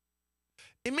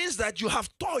 It means that you have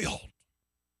toiled.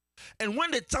 And when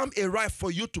the time arrives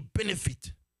for you to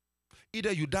benefit,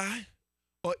 either you die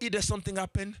or either something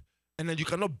happened and then you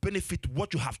cannot benefit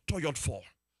what you have toiled for.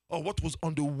 or what was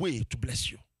on the way to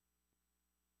bless you.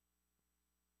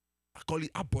 I call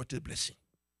it aborted blessing.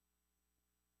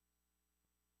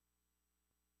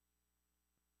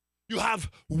 You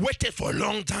have waited for a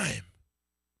long time.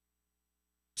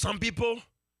 Some people,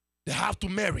 they have to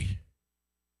marry.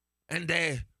 And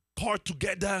they court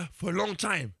together for a long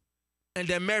time. And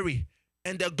they marry.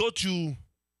 And they go to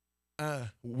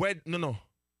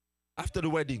after the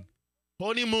wedding.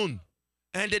 Honeymoon.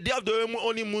 And the day of the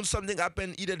honeymoon, something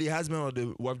happened. Either the husband or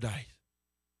the wife dies.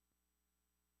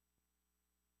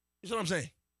 You see what I'm saying?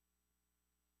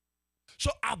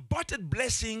 So aborted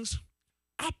blessings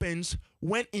happens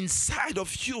when inside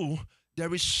of you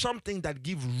there is something that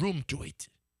gives room to it.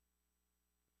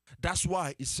 That's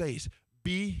why it says,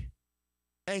 be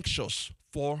anxious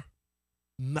for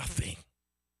nothing.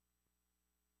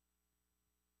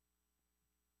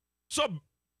 So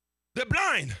the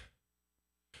blind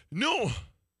knew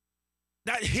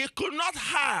that he could not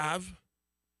have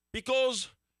because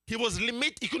he was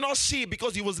limited. He could not see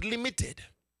because he was limited.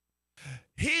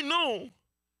 He knew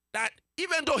that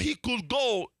even though he could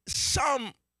go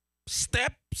some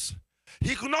steps,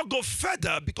 he could not go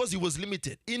further because he was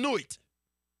limited. He knew it.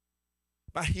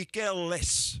 But he cared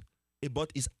less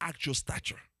about his actual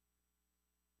stature.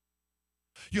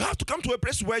 You have to come to a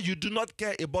place where you do not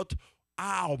care about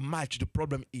how much the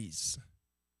problem is.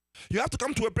 You have to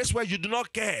come to a place where you do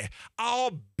not care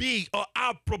how big or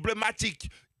how problematic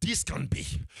this can be.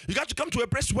 You got to come to a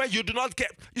place where you do not care.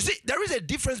 You see, there is a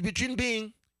difference between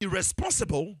being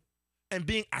irresponsible and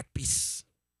being at peace.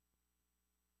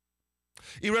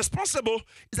 Irresponsible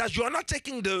is that you are not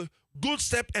taking the good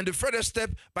step and the further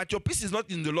step, but your peace is not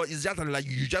in the Lord. It's just like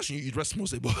you're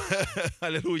irresponsible.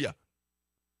 Hallelujah.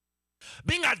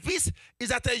 Being at peace is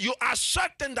that you are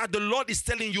certain that the Lord is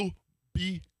telling you,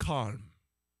 be calm.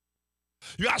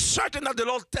 You are certain that the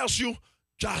Lord tells you,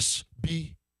 just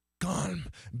be calm,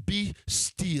 be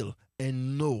still,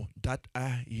 and know that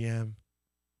I am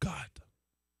God.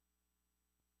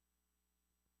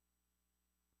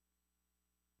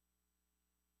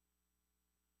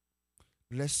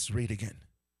 Let's read again.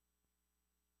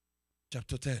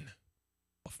 Chapter 10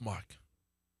 of Mark.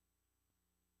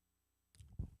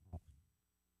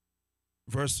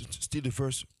 Still the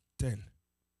verse 10.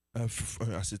 I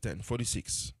said 10,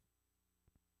 46.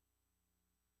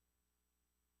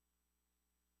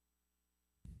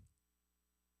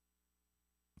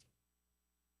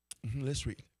 Let's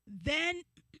read. Then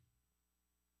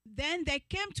they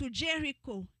came to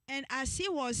Jericho, and as he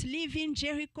was leaving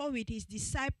Jericho with his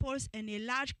disciples and a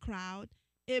large crowd,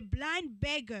 a blind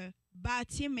beggar,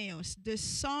 Bartimaeus, the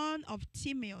son of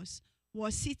Timaeus,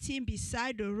 was sitting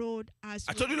beside the road. As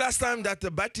I told you last time that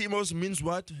the Bartimaeus means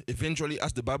what? Eventually,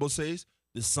 as the Bible says,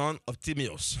 the son of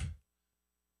Timaeus.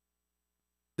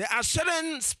 There are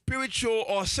certain spiritual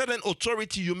or certain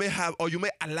authority you may have or you may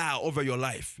allow over your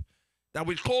life that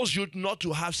will cause you not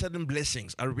to have certain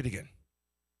blessings. I repeat again.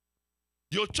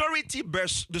 The authority,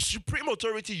 the supreme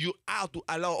authority you are to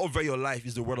allow over your life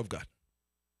is the word of God.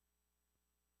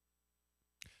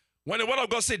 When the word of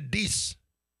God said this,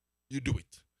 you do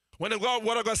it. When the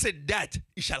word of God said that,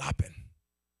 it shall happen.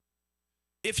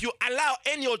 If you allow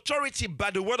any authority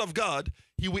by the word of God,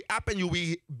 it will happen. You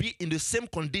will be in the same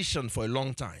condition for a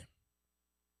long time.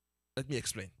 Let me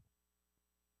explain.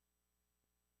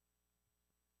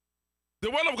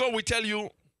 The word of God will tell you,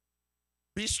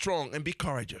 be strong and be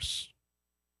courageous.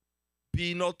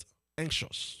 Be not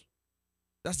anxious.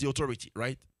 That's the authority,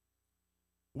 right?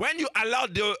 When you allow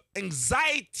the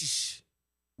anxiety,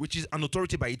 which is an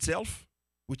authority by itself,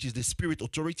 which is the spirit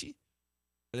authority,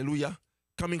 hallelujah,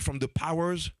 coming from the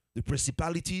powers, the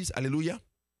principalities, hallelujah.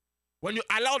 When you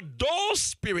allow those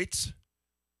spirits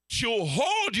to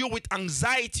hold you with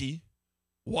anxiety,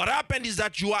 what happens is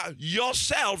that you are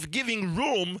yourself giving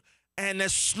room and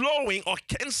slowing or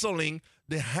canceling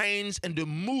the hands and the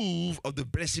move of the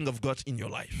blessing of God in your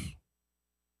life.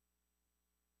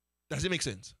 Does it make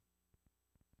sense?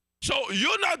 So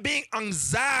you not being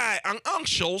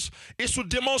anxious is to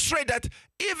demonstrate that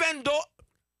even though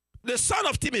the son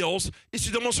of Timaeus is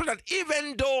to demonstrate that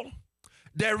even though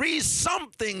there is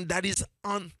something that is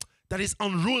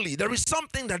unruly, there is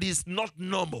something that is not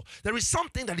normal, there is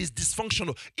something that is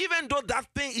dysfunctional, even though that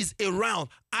thing is around,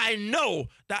 I know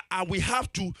that I will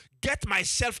have to get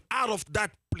myself out of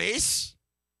that place.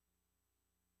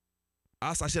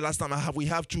 As I said last time, we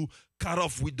have to cut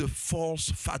off with the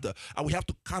false father. And we have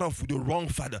to cut off with the wrong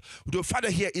father. The father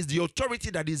here is the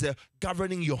authority that is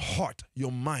governing your heart,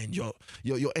 your mind, your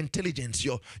intelligence,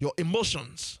 your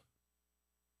emotions.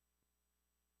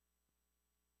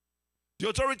 The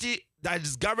authority that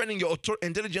is governing your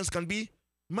intelligence can be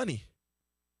money,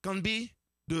 can be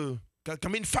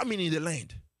can mean famine in the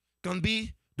land, can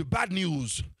be the bad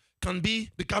news, can be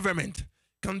the government,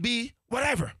 can be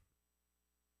whatever.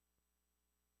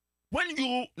 When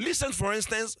you listen, for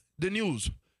instance, the news,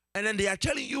 and then they are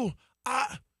telling you,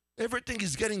 everything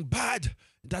is getting bad,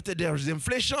 that there is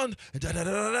inflation,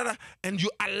 and you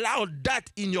allow that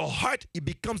in your heart, it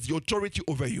becomes the authority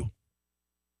over you.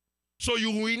 So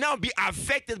you will now be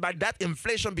affected by that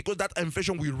inflation because that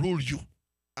inflation will rule you.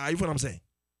 You know what I'm saying?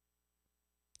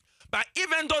 But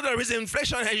even though there is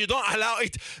inflation and you don't allow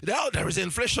it, there is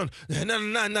inflation.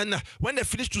 No. When they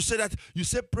finish to say that, you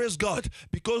say, praise God,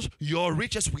 because your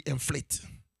riches will inflate.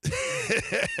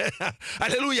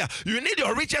 Hallelujah. You need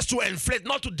your riches to inflate,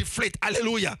 not to deflate.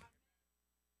 Hallelujah.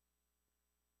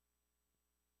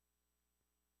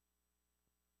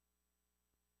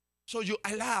 So you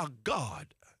allow God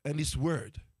and His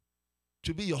word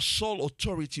to be your sole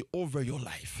authority over your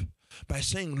life by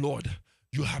saying, Lord,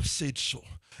 you have said so.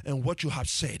 And what you have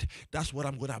said, that's what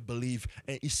I'm going to believe.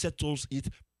 And it settles it,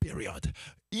 period.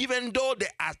 Even though they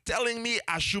are telling me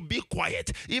I should be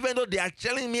quiet, even though they are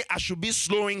telling me I should be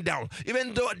slowing down,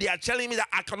 even though they are telling me that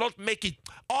I cannot make it,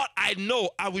 all I know,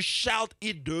 I will shout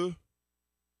it though.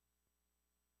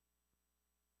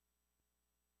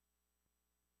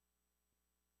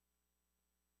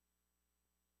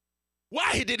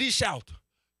 Why did he shout?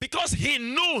 Because he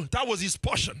knew that was his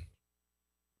portion.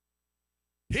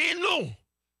 He knew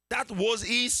that was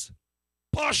his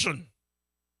portion.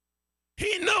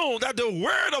 He knew that the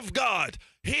word of God,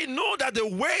 he knew that the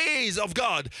ways of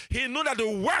God, he knew that the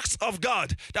works of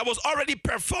God that was already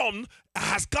performed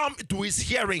has come to his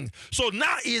hearing. So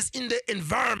now he is in the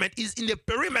environment, he's in the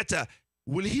perimeter.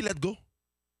 Will he let go?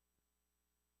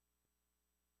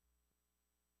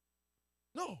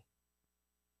 No.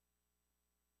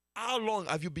 How long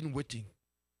have you been waiting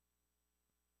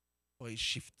for a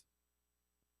shift?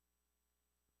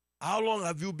 How long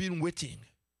have you been waiting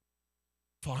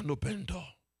for an open door?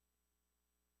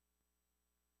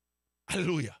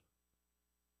 Hallelujah.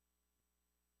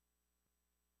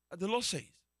 The Lord says,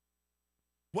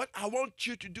 what I want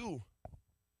you to do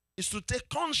is to take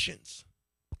conscience,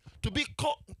 to be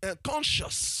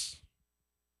conscious,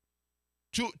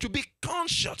 to be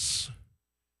conscious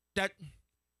that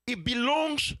it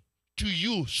belongs to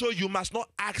you, so you must not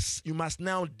ask, you must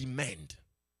now demand.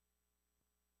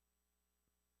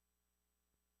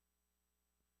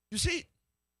 You see,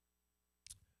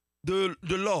 the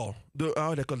law,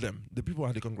 how they call them, the people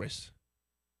at the Congress.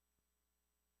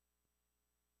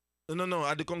 No,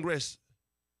 at the Congress.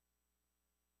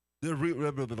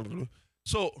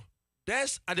 So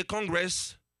there's at the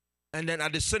Congress, and then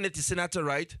at the Senate is senator,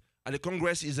 right? At the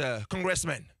Congress is a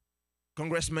congressman.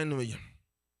 Congressman William.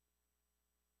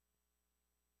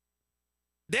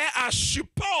 They are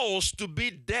supposed to be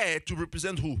there to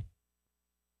represent who?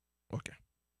 Okay.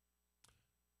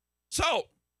 So,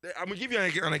 I'm going to give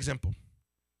you an example.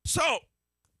 So,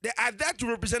 they are there to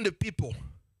represent the people.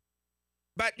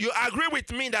 But you agree with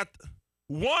me that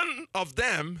one of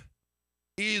them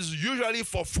is usually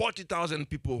for 40,000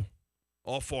 people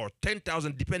or for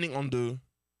 10,000, depending on the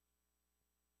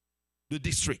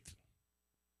district.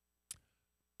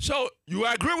 So, you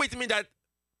agree with me that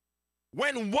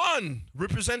when one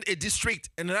represents a district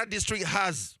and that district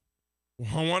has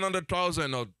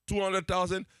 100,000 or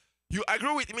 200,000, you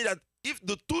agree with me that if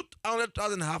the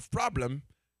 200,000 have problem,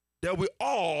 they will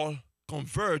all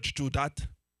converge to that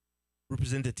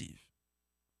representative.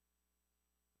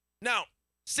 Now,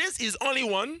 since he's only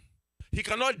one, he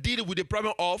cannot deal with the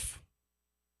problem of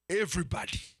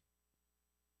everybody.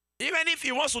 Even if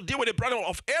he wants to deal with the problem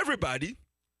of everybody,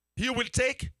 he will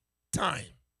take time.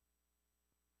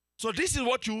 So this is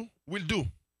what you will do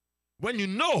when you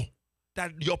know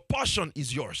that your portion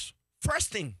is yours.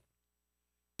 First thing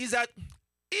is that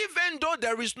even though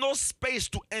there is no space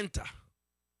to enter,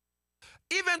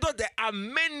 even though there are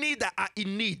many that are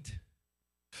in need,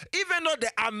 even though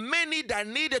there are many that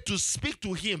needed to speak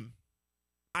to him,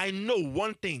 I know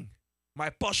one thing, my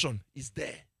portion is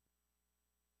there.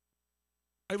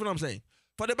 You know what I'm saying?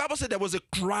 For the Bible said there was a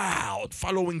crowd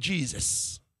following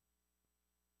Jesus.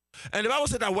 And the Bible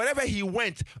said that wherever he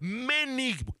went,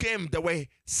 many came that were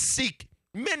sick.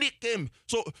 Many came.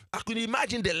 So I could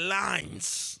imagine the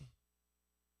lines.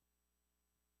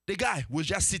 The guy was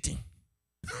just sitting.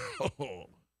 You know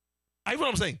what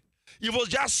I'm saying? He was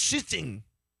just sitting.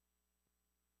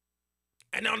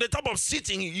 And on the top of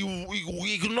sitting,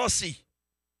 he could not see.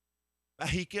 But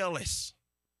he careless.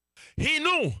 He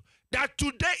knew that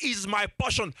today is my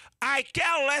portion. I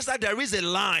care less that there is a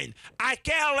line. I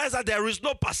care less that there is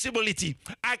no possibility.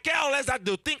 I care less that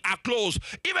the thing are closed.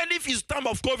 Even if it's time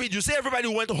of COVID, you say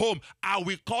everybody went home, I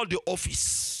will call the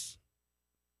office.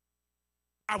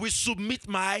 I will submit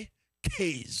my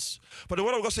case. For the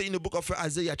word of God says in the book of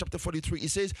Isaiah chapter 43,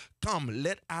 it says, come,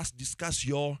 let us discuss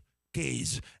your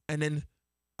case. And then,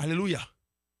 hallelujah.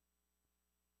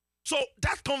 So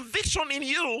that conviction in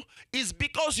you is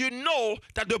because you know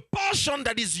that the portion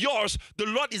that is yours, the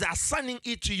Lord is assigning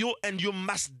it to you and you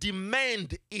must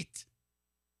demand it.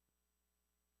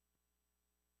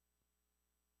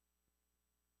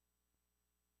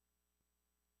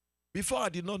 Before I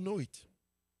did not know it.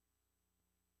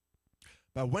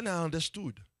 But when I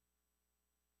understood,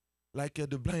 like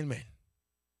the blind man,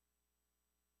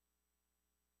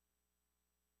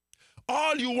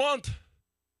 all you want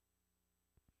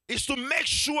is to make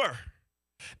sure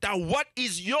that what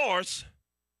is yours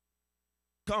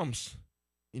comes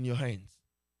in your hands.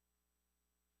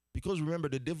 Because remember,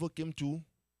 the devil came to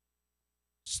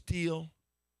steal,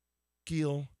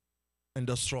 kill, and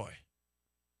destroy.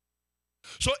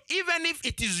 So even if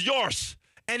it is yours,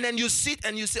 and then you sit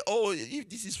and you say, oh, if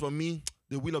this is for me,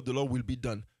 the will of the Lord will be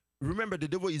done. Remember, the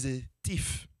devil is a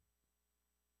thief.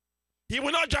 He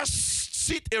will not just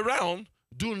sit around,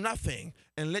 do nothing,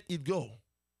 and let it go.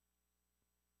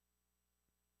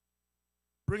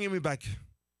 Bring me back,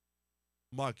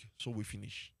 Mark, so we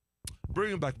finish.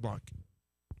 Bring me back, Mark.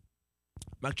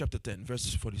 Mark chapter 10,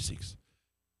 verse 46.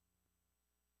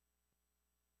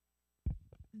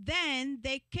 Then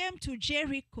they came to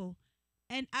Jericho,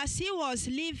 and as he was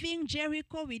leaving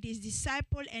Jericho with his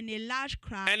disciples and a large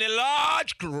crowd,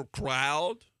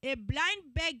 a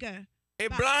blind beggar,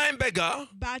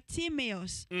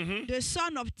 Bartimaeus, the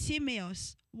son of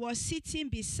Timaeus, was sitting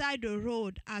beside the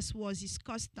road as was his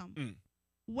custom.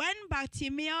 When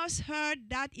Bartimaeus heard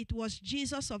that it was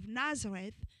Jesus of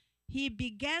Nazareth, he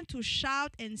began to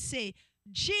shout and say,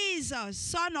 Jesus,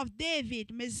 son of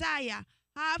David, Messiah,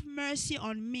 have mercy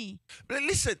on me. But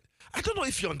listen, I don't know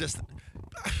if you understand.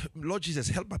 Lord Jesus,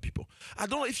 help my people. I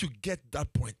don't know if you get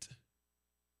that point.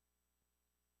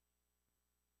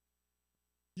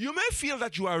 You may feel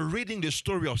that you are reading the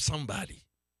story of somebody,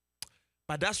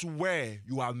 but that's where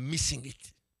you are missing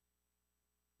it.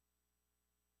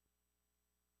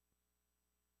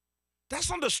 That's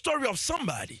not the story of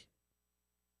somebody.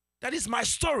 That is my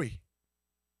story.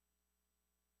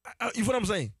 You know what I'm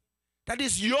saying? That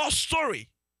is your story.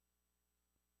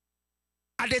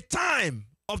 At the time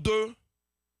of the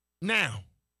now.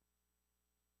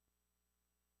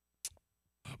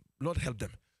 Lord help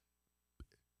them.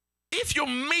 If you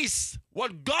miss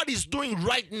what God is doing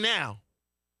right now,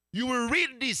 you will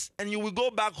read this and you will go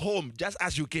back home just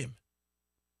as you came.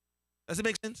 Does it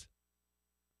make sense?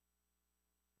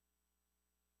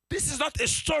 This is not a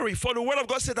story, for the word of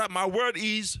God said that my word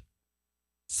is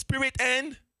spirit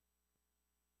and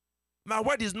my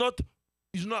word is not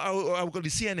I will call it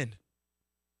CNN.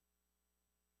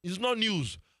 It's not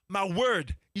news. My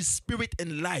word is spirit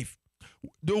and life.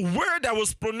 The word that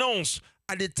was pronounced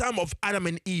at the time of Adam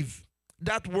and Eve,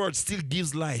 that word still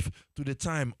gives life to the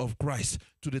time of Christ,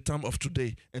 to the time of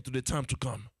today, and to the time to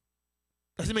come.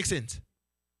 Does it make sense?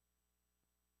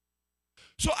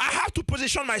 So I have to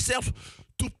position myself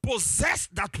to possess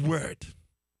that word.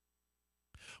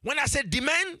 When I say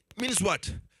demand, means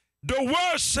what? The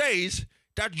word says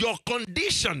that your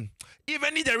condition,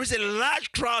 even if there is a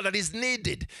large crowd that is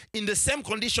needed in the same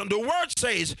condition, the word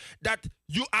says that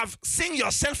you have seen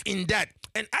yourself in that.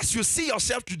 And as you see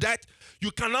yourself to that,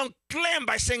 you cannot claim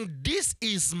by saying, this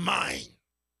is mine.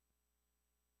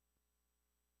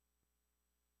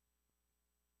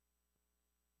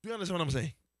 Do you understand what I'm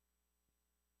saying?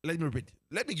 Let me repeat.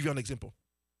 Let me give you an example.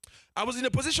 I was in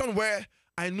a position where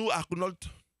I knew I could not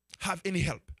have any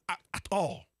help at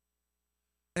all.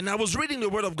 And I was reading the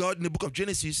word of God in the book of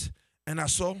Genesis, and I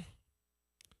saw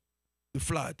the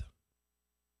flood.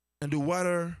 And the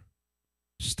water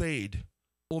stayed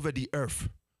over the earth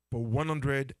for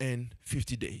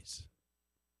 150 days.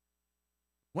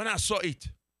 When I saw it,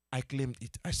 I claimed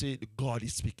it. I said, God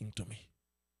is speaking to me.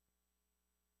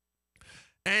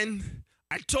 And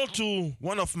I told to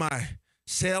one of my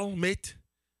cellmates,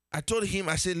 I told him,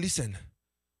 I said, listen,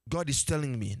 God is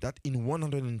telling me that in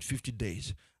 150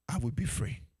 days, I will be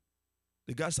free.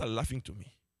 The guys are laughing to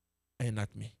me and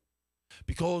at me.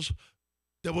 Because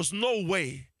there was no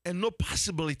way and no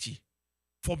possibility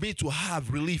for me to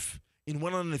have relief in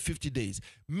 150 days.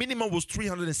 Minimum was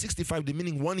 365 days,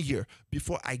 meaning 1 year,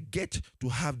 before I get to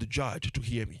have the judge to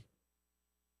hear me.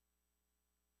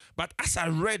 But as I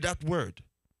read that word,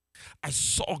 I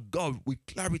saw God with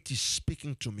clarity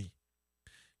speaking to me.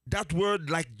 that word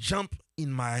like jump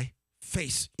in my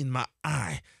face, in my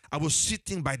eye. I was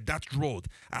sitting by that road.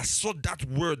 I saw that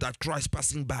word, that Christ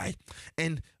passing by.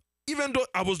 And even though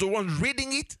I was the one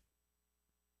reading it,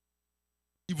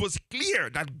 it was clear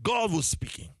that God was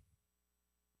speaking.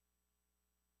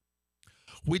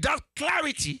 Without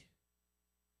clarity,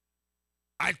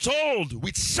 I told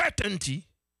with certainty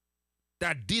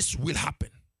that this will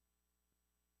happen.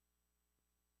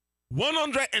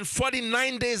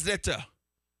 149 days later,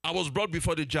 I was brought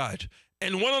before the judge.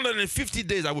 And 150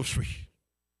 days, I was free.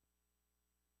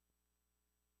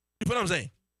 You know what I'm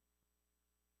saying?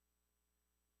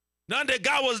 Now the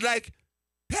guy was like,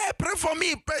 hey, pray for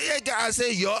me. I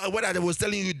say, what I was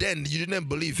telling you then, you didn't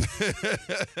believe.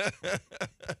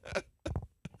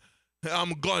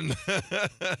 I'm gone.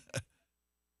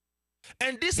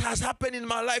 And this has happened in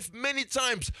my life many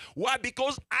times. Why?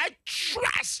 Because I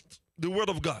trust the word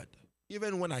of God,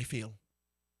 even when I fail.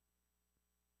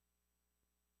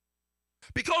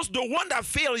 Because the one that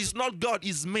fails is not God,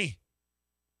 is me.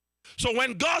 So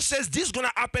when God says this is going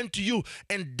to happen to you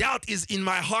and doubt is in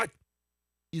my heart,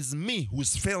 is me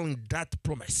who's failing that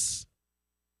promise.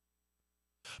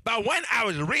 But when I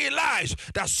realize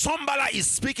that somebody is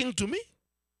speaking to me,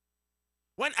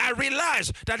 when I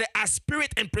realize that there are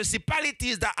spirits and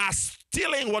principalities that are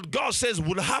stealing what God says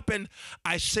will happen,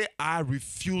 I say I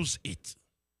refuse it.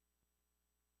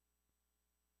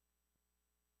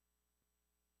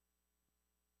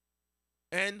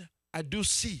 And I do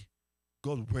see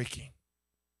God working.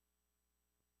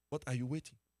 What are you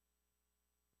waiting?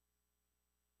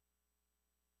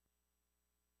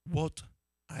 What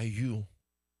are you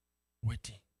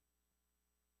waiting?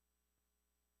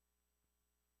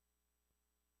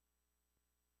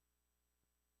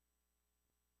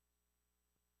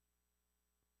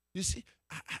 You see,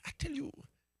 I tell you,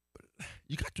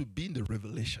 you got to be in the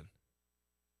revelation.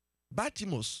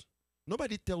 Bartimaeus,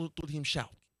 nobody told him shout.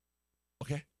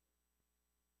 Okay?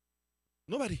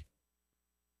 Nobody.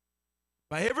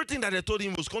 But everything that they told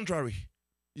him was contrary.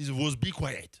 It was be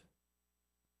quiet.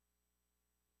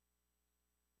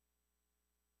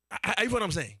 I what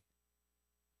I'm saying?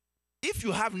 If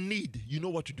you have need, you know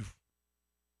what to do.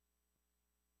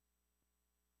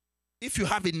 If you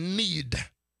have a need,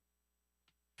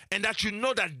 and that you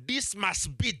know that this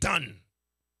must be done,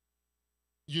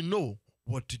 you know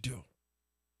what to do.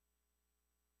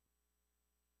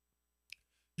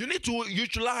 You need to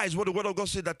utilize what the word of God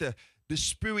said, that the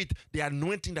spirit, the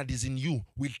anointing that is in you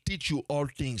will teach you all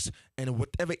things, and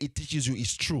whatever it teaches you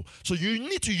is true. So you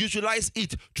need to utilize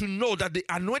it to know that the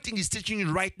anointing is teaching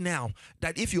you right now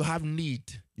that if you have need,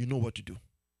 you know what to do.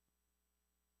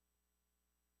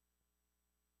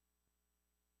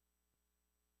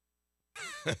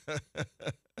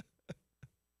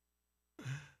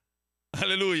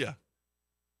 Hallelujah.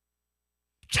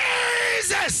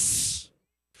 Jesus,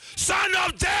 Son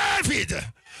of David,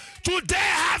 today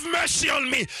have mercy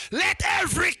on me. Let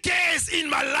every case in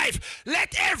my life,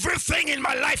 let everything in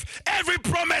my life, every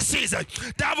promises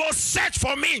that was set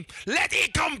for me, let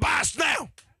it come past now.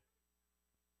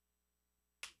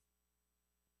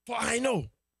 For I know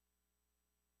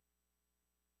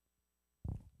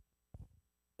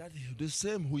that the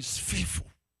same who is faithful,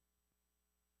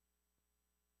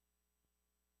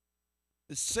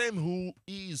 the same who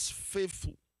is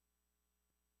faithful,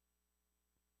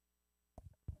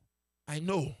 I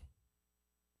know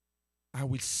I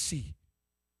will see,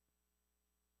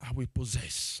 I will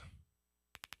possess.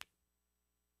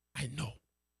 I know.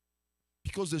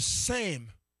 Because the same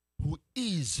who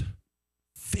is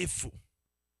faithful.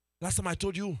 Last time I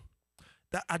told you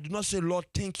that I do not say, Lord,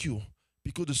 thank you,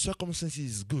 because the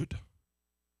circumstances is good.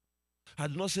 I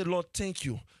do not say, Lord, thank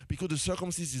you, because the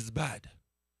circumstances is bad.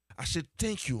 I said,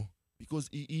 thank you, because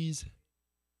he is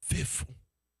faithful.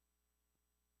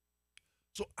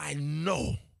 So I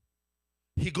know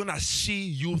he's going to see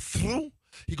you through.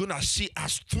 He's going to see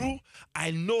us through.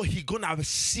 I know he's going to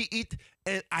see it.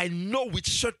 And I know with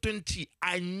certainty.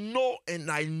 I know and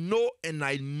I know and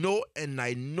I know and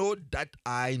I know that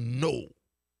I know.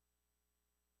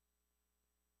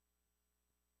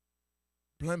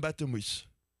 Blind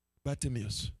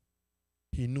Bartimaeus,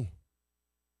 he knew.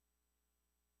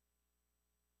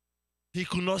 He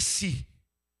could not see,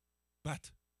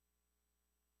 but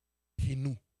he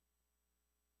knew.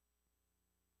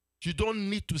 You don't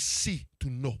need to see to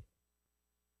know.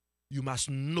 You must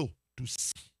know to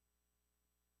see.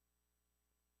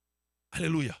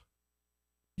 Hallelujah.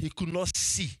 He could not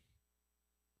see,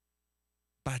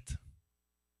 but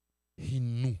he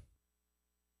knew.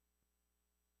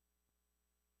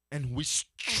 And with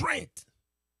strength,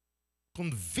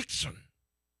 conviction,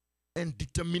 and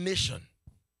determination,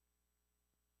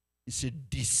 He said,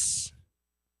 this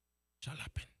shall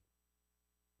happen.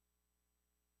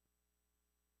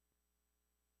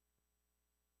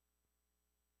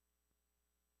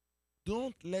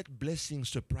 Don't let blessings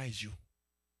surprise you.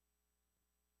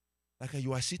 Like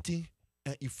you are sitting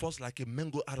and it falls like a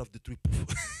mango out of the tree.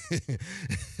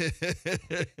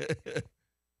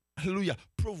 Hallelujah.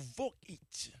 Provoke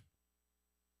it.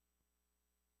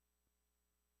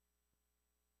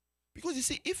 Because you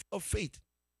see, if your faith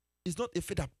is not a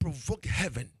faith that provokes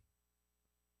heaven,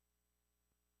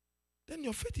 then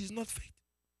your faith is not faith.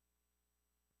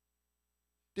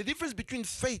 The difference between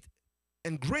faith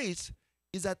and grace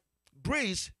is that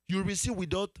grace you receive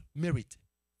without merit.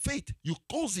 Faith, you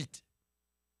cause it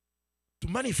to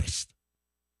manifest.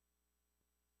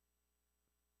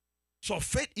 So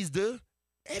faith is the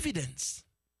evidence.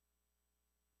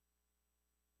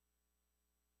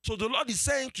 So the Lord is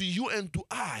saying to you and to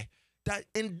I that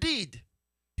indeed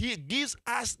He gives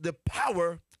us the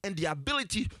power and the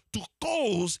ability to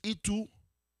cause it to.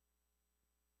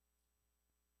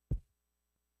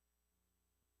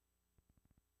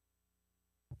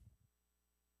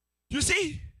 You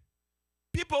see,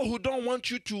 people who don't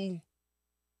want you to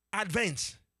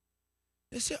advance,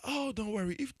 they say, oh, don't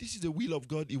worry, if this is the will of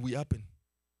God, it will happen.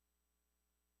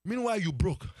 Meanwhile, you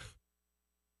broke.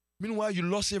 Meanwhile, you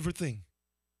lost everything.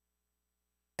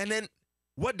 And then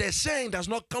what they're saying does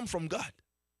not come from God.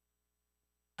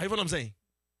 Are you what I'm saying?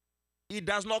 It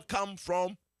does not come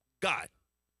from God.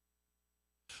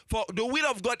 For the will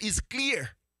of God is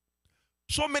clear.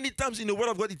 So many times in the word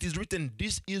of God it is written,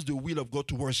 this is the will of God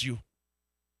towards you.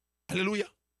 Hallelujah.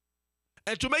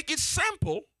 And to make it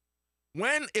simple,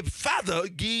 when a father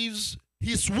gives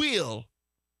his will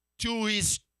to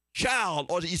his child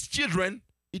or his children,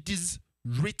 it is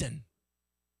written.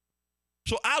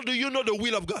 So how do you know the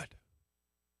will of God?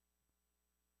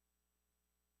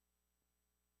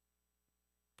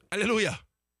 Hallelujah.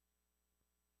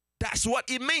 That's what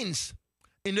it means.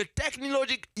 In the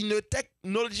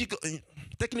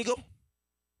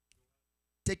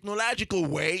technological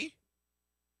way,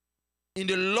 in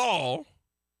the law,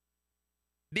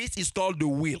 this is called the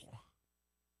will.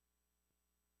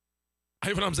 Are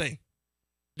you know what I'm saying?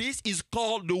 This is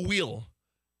called the will.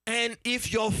 And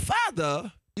if your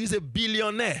father is a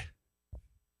billionaire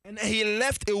and he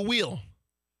left a will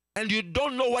and you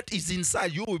don't know what is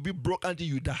inside, you will be broke until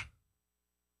you die.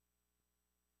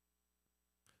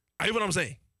 Are you know what I'm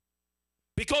saying?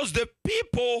 Because the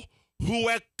people who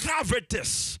were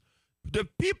covetous, the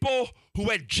people who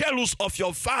were jealous of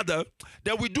your father,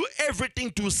 they will do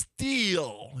everything to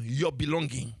steal your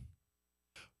belonging.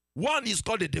 One is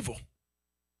called the devil,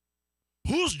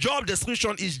 whose job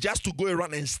description is just to go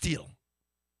around and steal.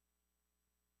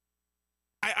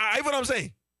 I what I'm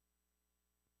saying?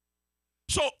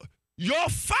 So your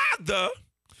father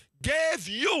gave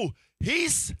you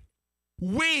his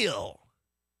will.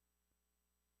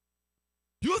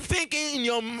 You thinking in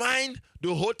your mind the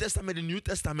Old Testament, the New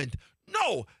Testament.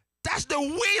 No, that's the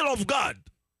will of God.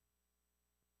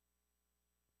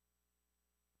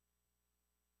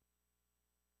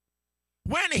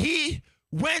 When he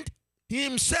went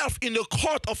himself in the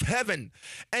court of heaven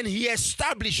and he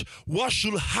established what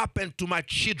should happen to my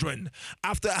children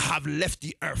after I have left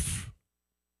the earth.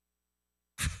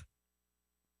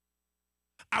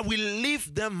 I will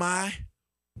leave them my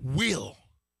will.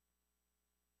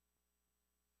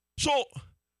 So,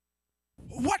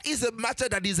 what is the matter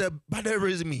that is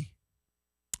bothering me?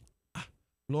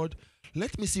 Lord,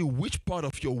 let me see which part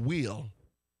of your will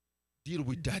deal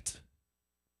with that.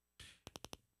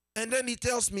 And then he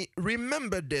tells me,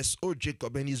 remember this, O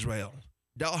Jacob and Israel,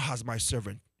 thou hast my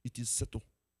servant. It is settled.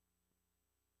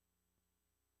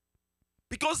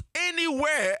 Because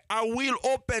anywhere I will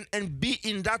open and be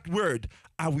in that word,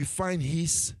 I will find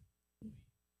his.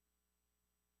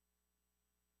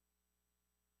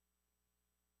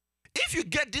 If you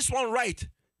get this one right,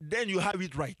 then you have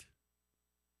it right.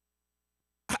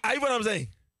 Are you what I'm saying?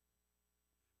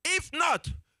 If not,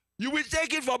 you will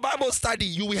take it for Bible study.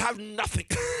 You will have nothing.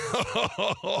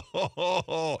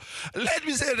 Let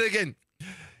me say it again.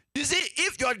 You see,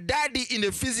 if your daddy in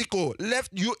the physical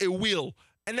left you a will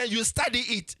and then you study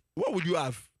it, what would you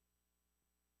have?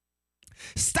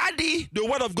 Study the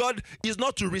word of God is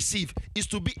not to receive, is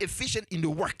to be efficient in the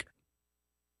work.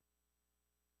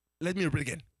 Let me repeat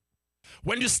again.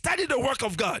 When you study the work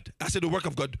of God, I said the work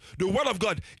of God, the word of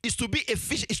God is to be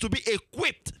efficient, is to be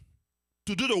equipped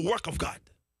to do the work of God.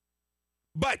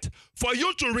 But for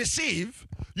you to receive,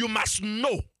 you must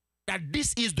know that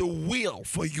this is the will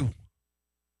for you.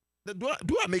 Do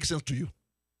I make sense to you?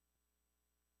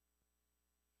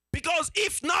 Because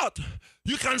if not,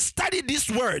 you can study this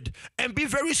word and be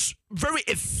very, very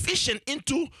efficient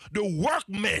into the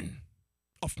workmen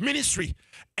of ministry,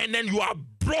 and then you are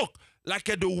broke like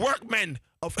the workmen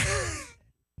of.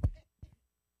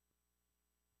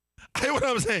 I know what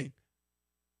I'm saying.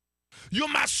 You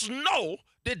must know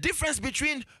the difference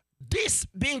between this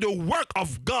being the work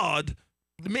of God,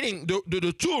 meaning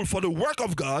the tool for the work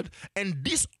of God, and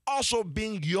this also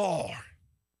being your.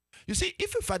 You see,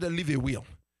 if your father leave a will,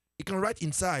 you can write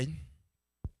inside,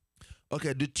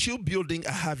 okay, the 2 building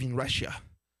I have in Russia,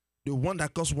 the one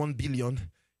that costs 1 billion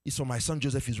is for my son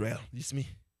Joseph Israel. It's me.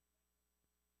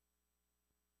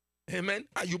 Amen.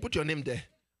 You put your name there.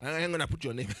 I'm gonna put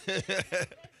your name.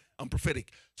 I'm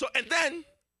prophetic. So, and then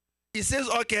it says,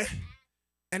 okay,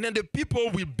 and then the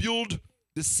people will build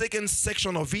the second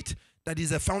section of it that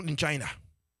is found in China.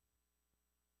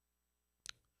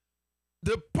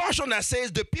 The portion that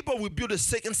says the people will build the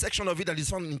second section of it that is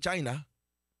found in China,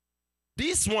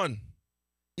 this one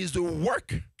is the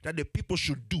work that the people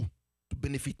should do to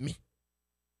benefit me.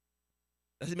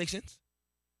 Does it make sense?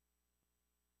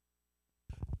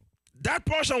 That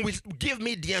portion will give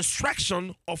me the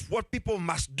instruction of what people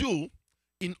must do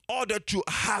in order to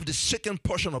have the second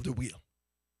portion of the will.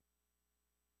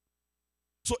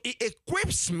 So it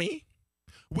equips me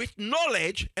with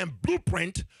knowledge and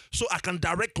blueprint so I can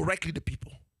direct correctly the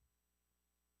people.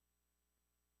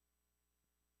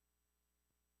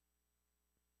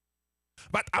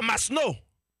 But I must know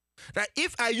that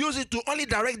if I use it to only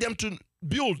direct them to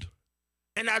build,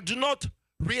 and I do not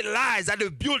realize that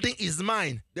the building is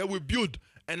mine, they will build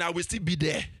and I will still be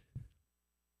there.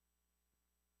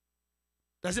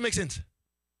 Does it make sense?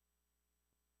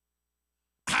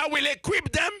 I will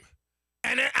equip them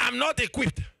and then I'm not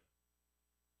equipped.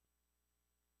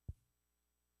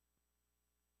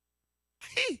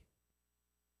 Hey,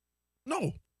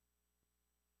 no.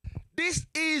 This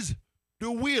is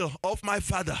the will of my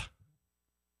Father.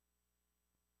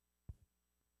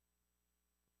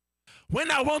 When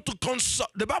I want to consult,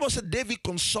 the Bible said David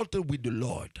consulted with the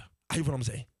Lord. Are you what I'm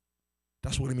saying?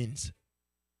 That's what it means.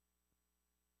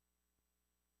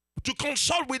 To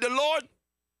consult with the Lord,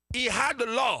 he had the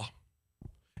law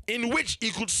in which he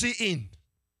could see in.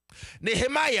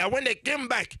 Nehemiah, when they came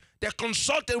back, they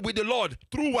consulted with the Lord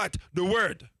through what? The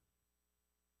word.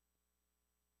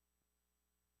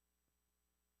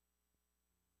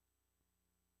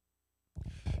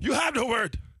 You have the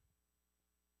word.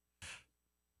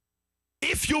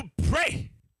 If you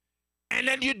pray and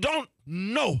then you don't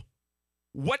know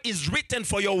what is written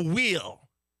for your will,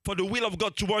 for the will of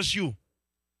God towards you,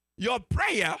 your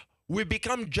prayer will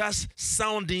become just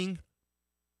sounding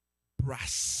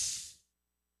brass.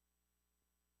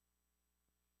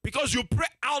 Because you pray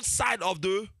outside of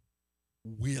the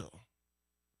will.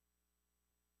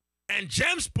 And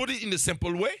James put it in a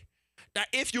simple way, that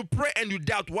if you pray and you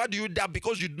doubt, why do you doubt?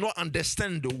 Because you do not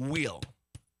understand the will.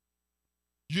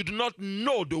 You do not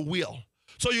know the will.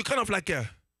 So you kind of like,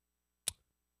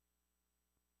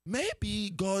 maybe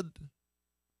God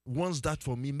wants that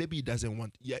for me. Maybe he doesn't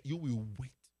want. Yeah, you will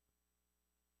wait.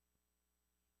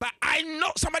 But I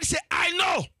know. Somebody say, I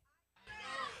know.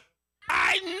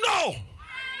 I know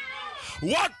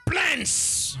what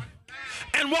plans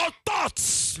and what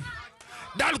thoughts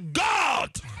that God,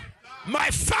 my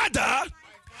Father,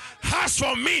 has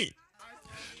for me.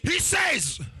 He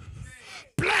says,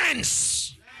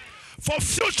 plans for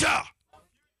future,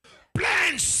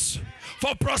 plans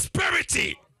for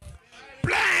prosperity,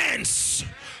 plans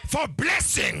for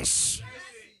blessings.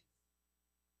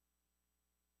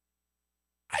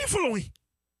 Are you following?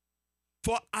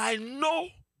 For I know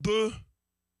the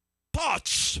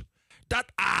thoughts that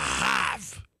I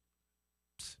have.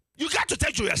 You got to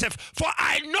tell yourself, for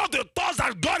I know the thoughts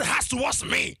that God has towards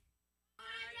me.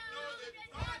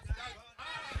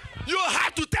 You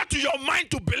have to tell to your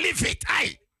mind to believe it.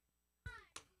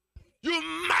 You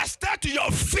must tell to your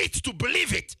feet to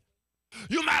believe it.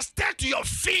 You must tell to your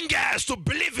fingers to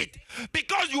believe it.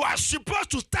 Because you are supposed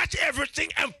to touch everything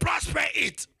and prosper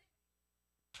it.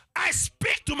 I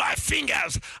speak to my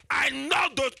fingers. I know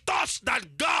the thoughts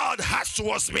that God has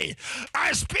towards me.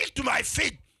 I speak to my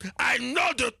feet. I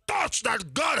know the thoughts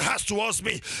that God has towards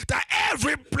me, that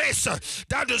every place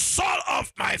that the sole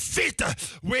of my feet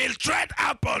will tread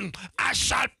upon, I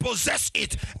shall possess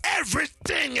it.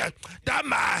 Everything that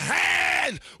my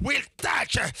hand will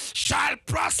touch shall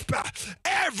prosper.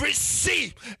 Every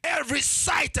sea, every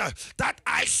sight that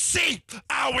I see,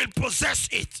 I will possess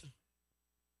it.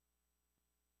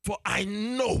 For I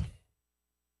know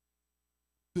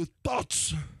the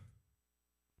thoughts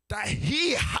that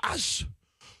he has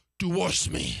towards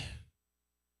me.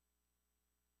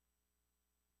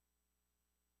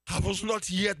 I was not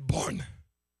yet born.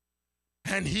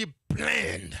 And he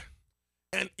planned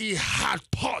and he had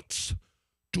thoughts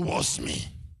towards me.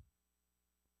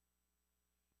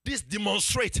 This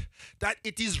demonstrates that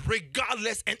it is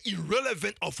regardless and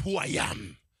irrelevant of who I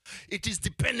am. It is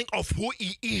depending of who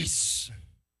he is.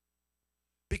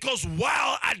 Because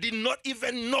while I did not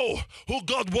even know who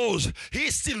God was, he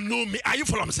still knew me. Are you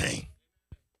following what I'm saying?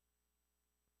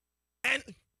 And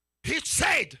he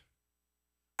said,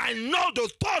 I know the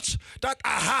thoughts that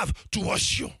I have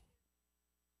towards you.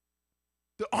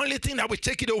 The only thing that will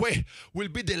take it away will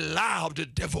be the lie of the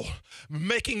devil,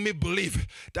 making me believe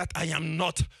that I am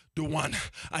not the one.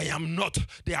 I am not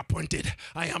the appointed.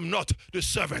 I am not the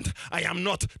servant. I am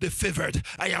not the favored.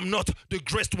 I am not the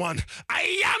graced one.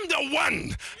 I am the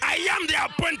one. I am the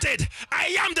appointed.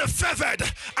 I am the favored.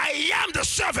 I am the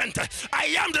servant. I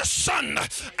am the son.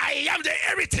 I am the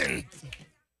everything.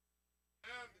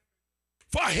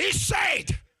 For he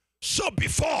said so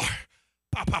before.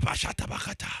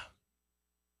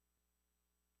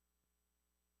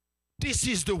 This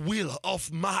is the will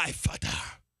of my Father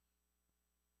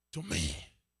to me.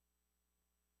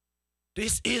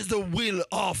 This is the will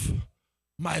of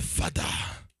my Father.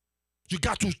 You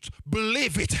got to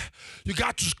believe it. You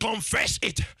got to confess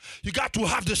it. You got to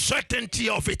have the certainty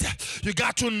of it. You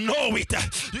got to know it.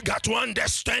 You got to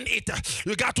understand it.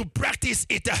 You got to practice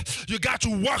it. You got to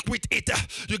work with it.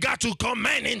 You got to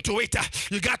command into it.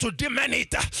 You got to demand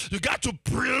it. You got to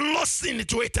listen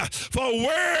to it. For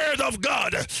word of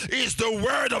God is the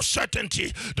word of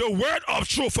certainty, the word of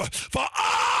truth. For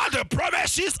all the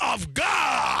promises of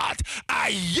God are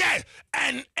yea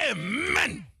and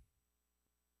amen.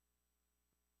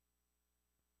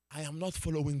 I am not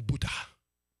following Buddha.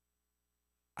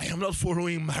 I am not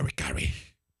following Marie Curie.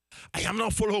 I am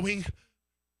not following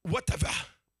whatever.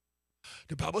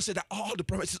 The Bible said that all the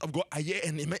promises of God are yea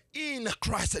and amen in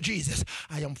Christ Jesus.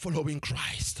 I am following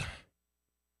Christ.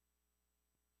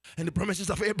 And the promises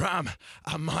of Abraham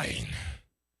are mine.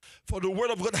 For the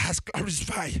word of God has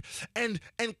clarified and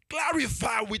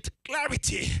clarify with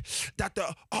clarity that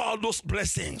all those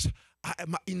blessings are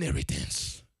my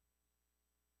inheritance.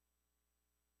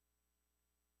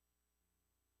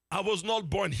 I was not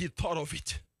born, he thought of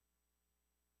it.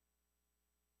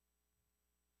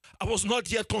 I was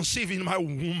not yet conceived in my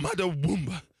mother's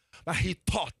womb, but he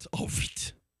thought of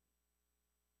it.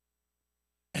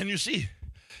 And you see,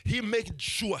 he made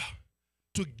sure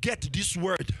to get this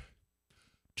word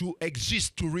to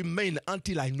exist, to remain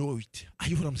until I know it. Are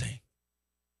you what I'm saying?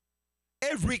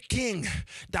 Every king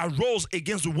that rose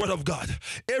against the word of God,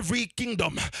 every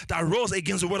kingdom that rose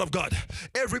against the word of God,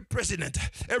 every president,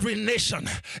 every nation,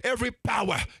 every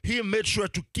power, he made sure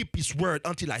to keep his word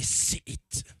until I see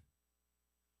it.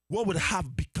 What would I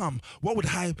have become? What would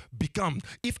I become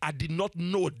if I did not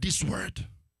know this word?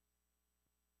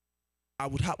 I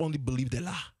would have only believed the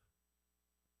lie.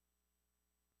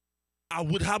 I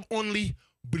would have only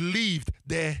believed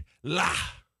the lie.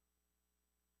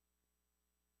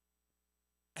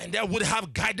 And that would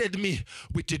have guided me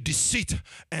with the deceit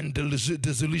and the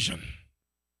disillusion.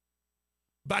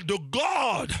 But the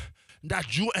God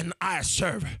that you and I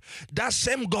serve, that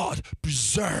same God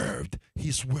preserved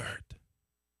his word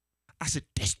as a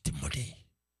testimony.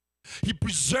 He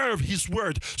preserved his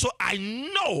word. So I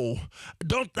know,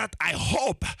 don't that I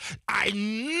hope, I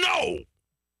know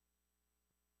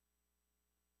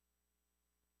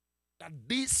that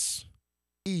this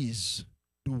is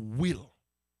the will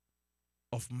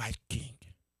of my King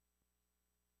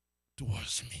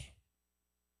towards me.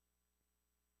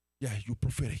 Yeah, you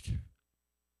prophetic.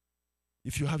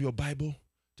 If you have your Bible,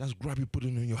 just grab it, put it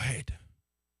on your head.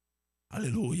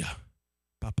 Hallelujah.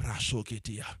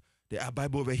 There are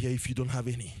Bible over here if you don't have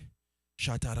any.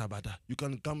 Shatarabada. You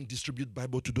can come distribute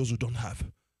Bible to those who don't have.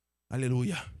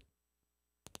 Hallelujah.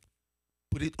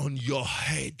 Put it on your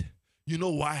head. You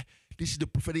know why? This is the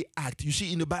prophetic act. You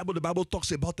see, in the Bible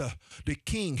talks about the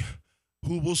king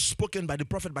who was spoken by the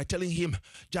prophet by telling him,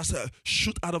 just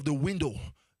shoot out of the window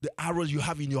the arrows you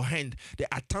have in your hand. There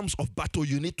are times of battle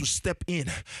you need to step in,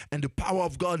 and the power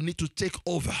of God need to take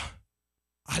over.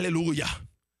 Hallelujah.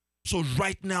 So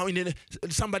right now,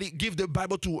 somebody give the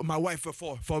Bible to my wife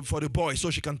for the boy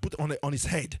so she can put it on his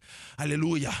head.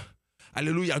 Hallelujah.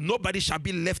 Hallelujah. Nobody shall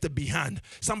be left behind.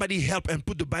 Somebody help and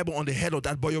put the Bible on the head of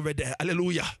that boy over there.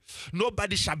 Hallelujah.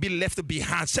 Nobody shall be left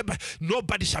behind.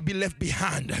 Nobody shall be left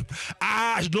behind.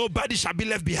 Nobody shall be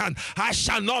left behind. I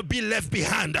shall not be left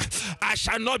behind. I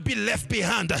shall not be left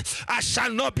behind. I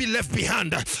shall not be left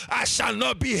behind. I shall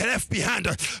not be left behind.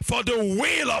 For the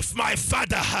will of my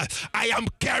Father, I am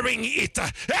carrying it.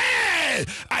 Hey!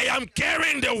 I am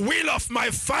carrying the will of my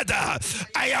Father.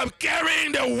 I am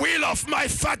carrying the will of my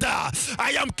Father.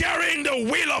 I am carrying the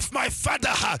will of my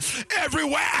Father.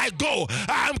 Everywhere I go,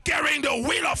 I am carrying the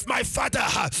will of my Father.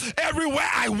 Everywhere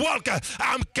I walk,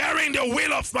 I am carrying the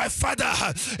will of my Father.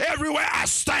 Everywhere I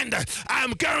stand, I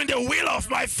am carrying the will of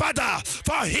my Father.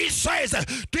 For he says,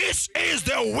 this is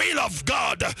the will of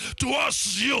God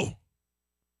towards you.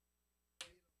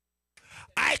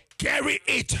 I carry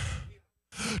it.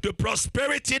 The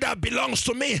prosperity that belongs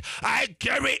to me, I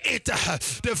carry it.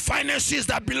 The finances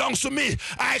that belongs to me,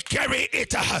 I carry it.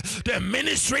 The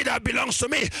ministry that belongs to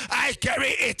me, I carry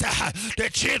it. The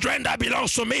children that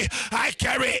belongs to me, I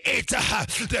carry it.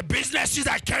 The businesses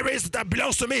that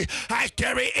belongs to me, I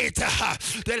carry it.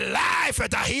 The life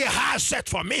that he has set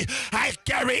for me, I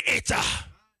carry it.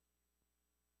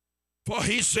 For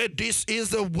he said, this is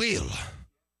the will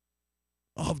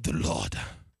of the Lord.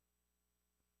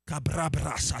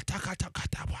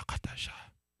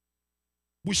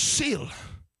 We seal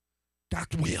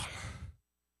that will.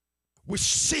 We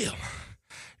seal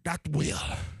that will.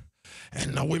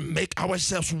 And now we make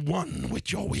ourselves one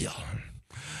with your will.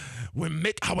 We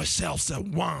make ourselves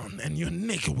one and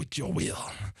unique with your will.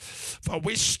 For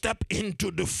we step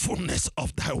into the fullness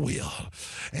of thy will.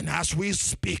 And as we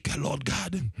speak, Lord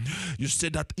God, you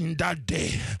said that in that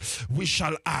day we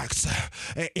shall ask.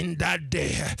 In that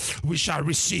day we shall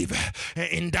receive.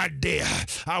 In that day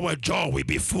our joy will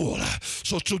be full.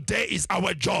 So today is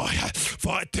our joy.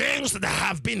 For things that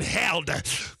have been held,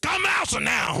 come out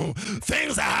now.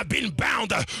 Things that have been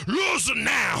bound, loose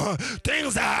now.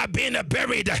 Things that have been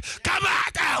buried, come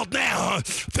out now.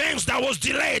 Things that was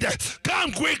delayed,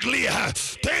 come quickly.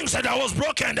 Things that was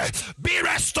broken, be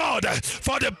restored.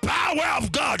 For the power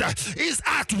of God is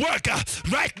at work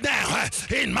right now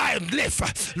in my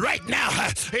life, right now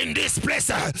in this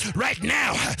place, right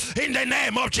now in the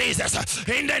name of Jesus,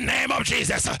 in the name of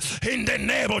Jesus, in the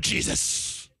name of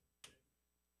Jesus.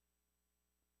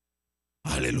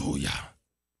 Hallelujah.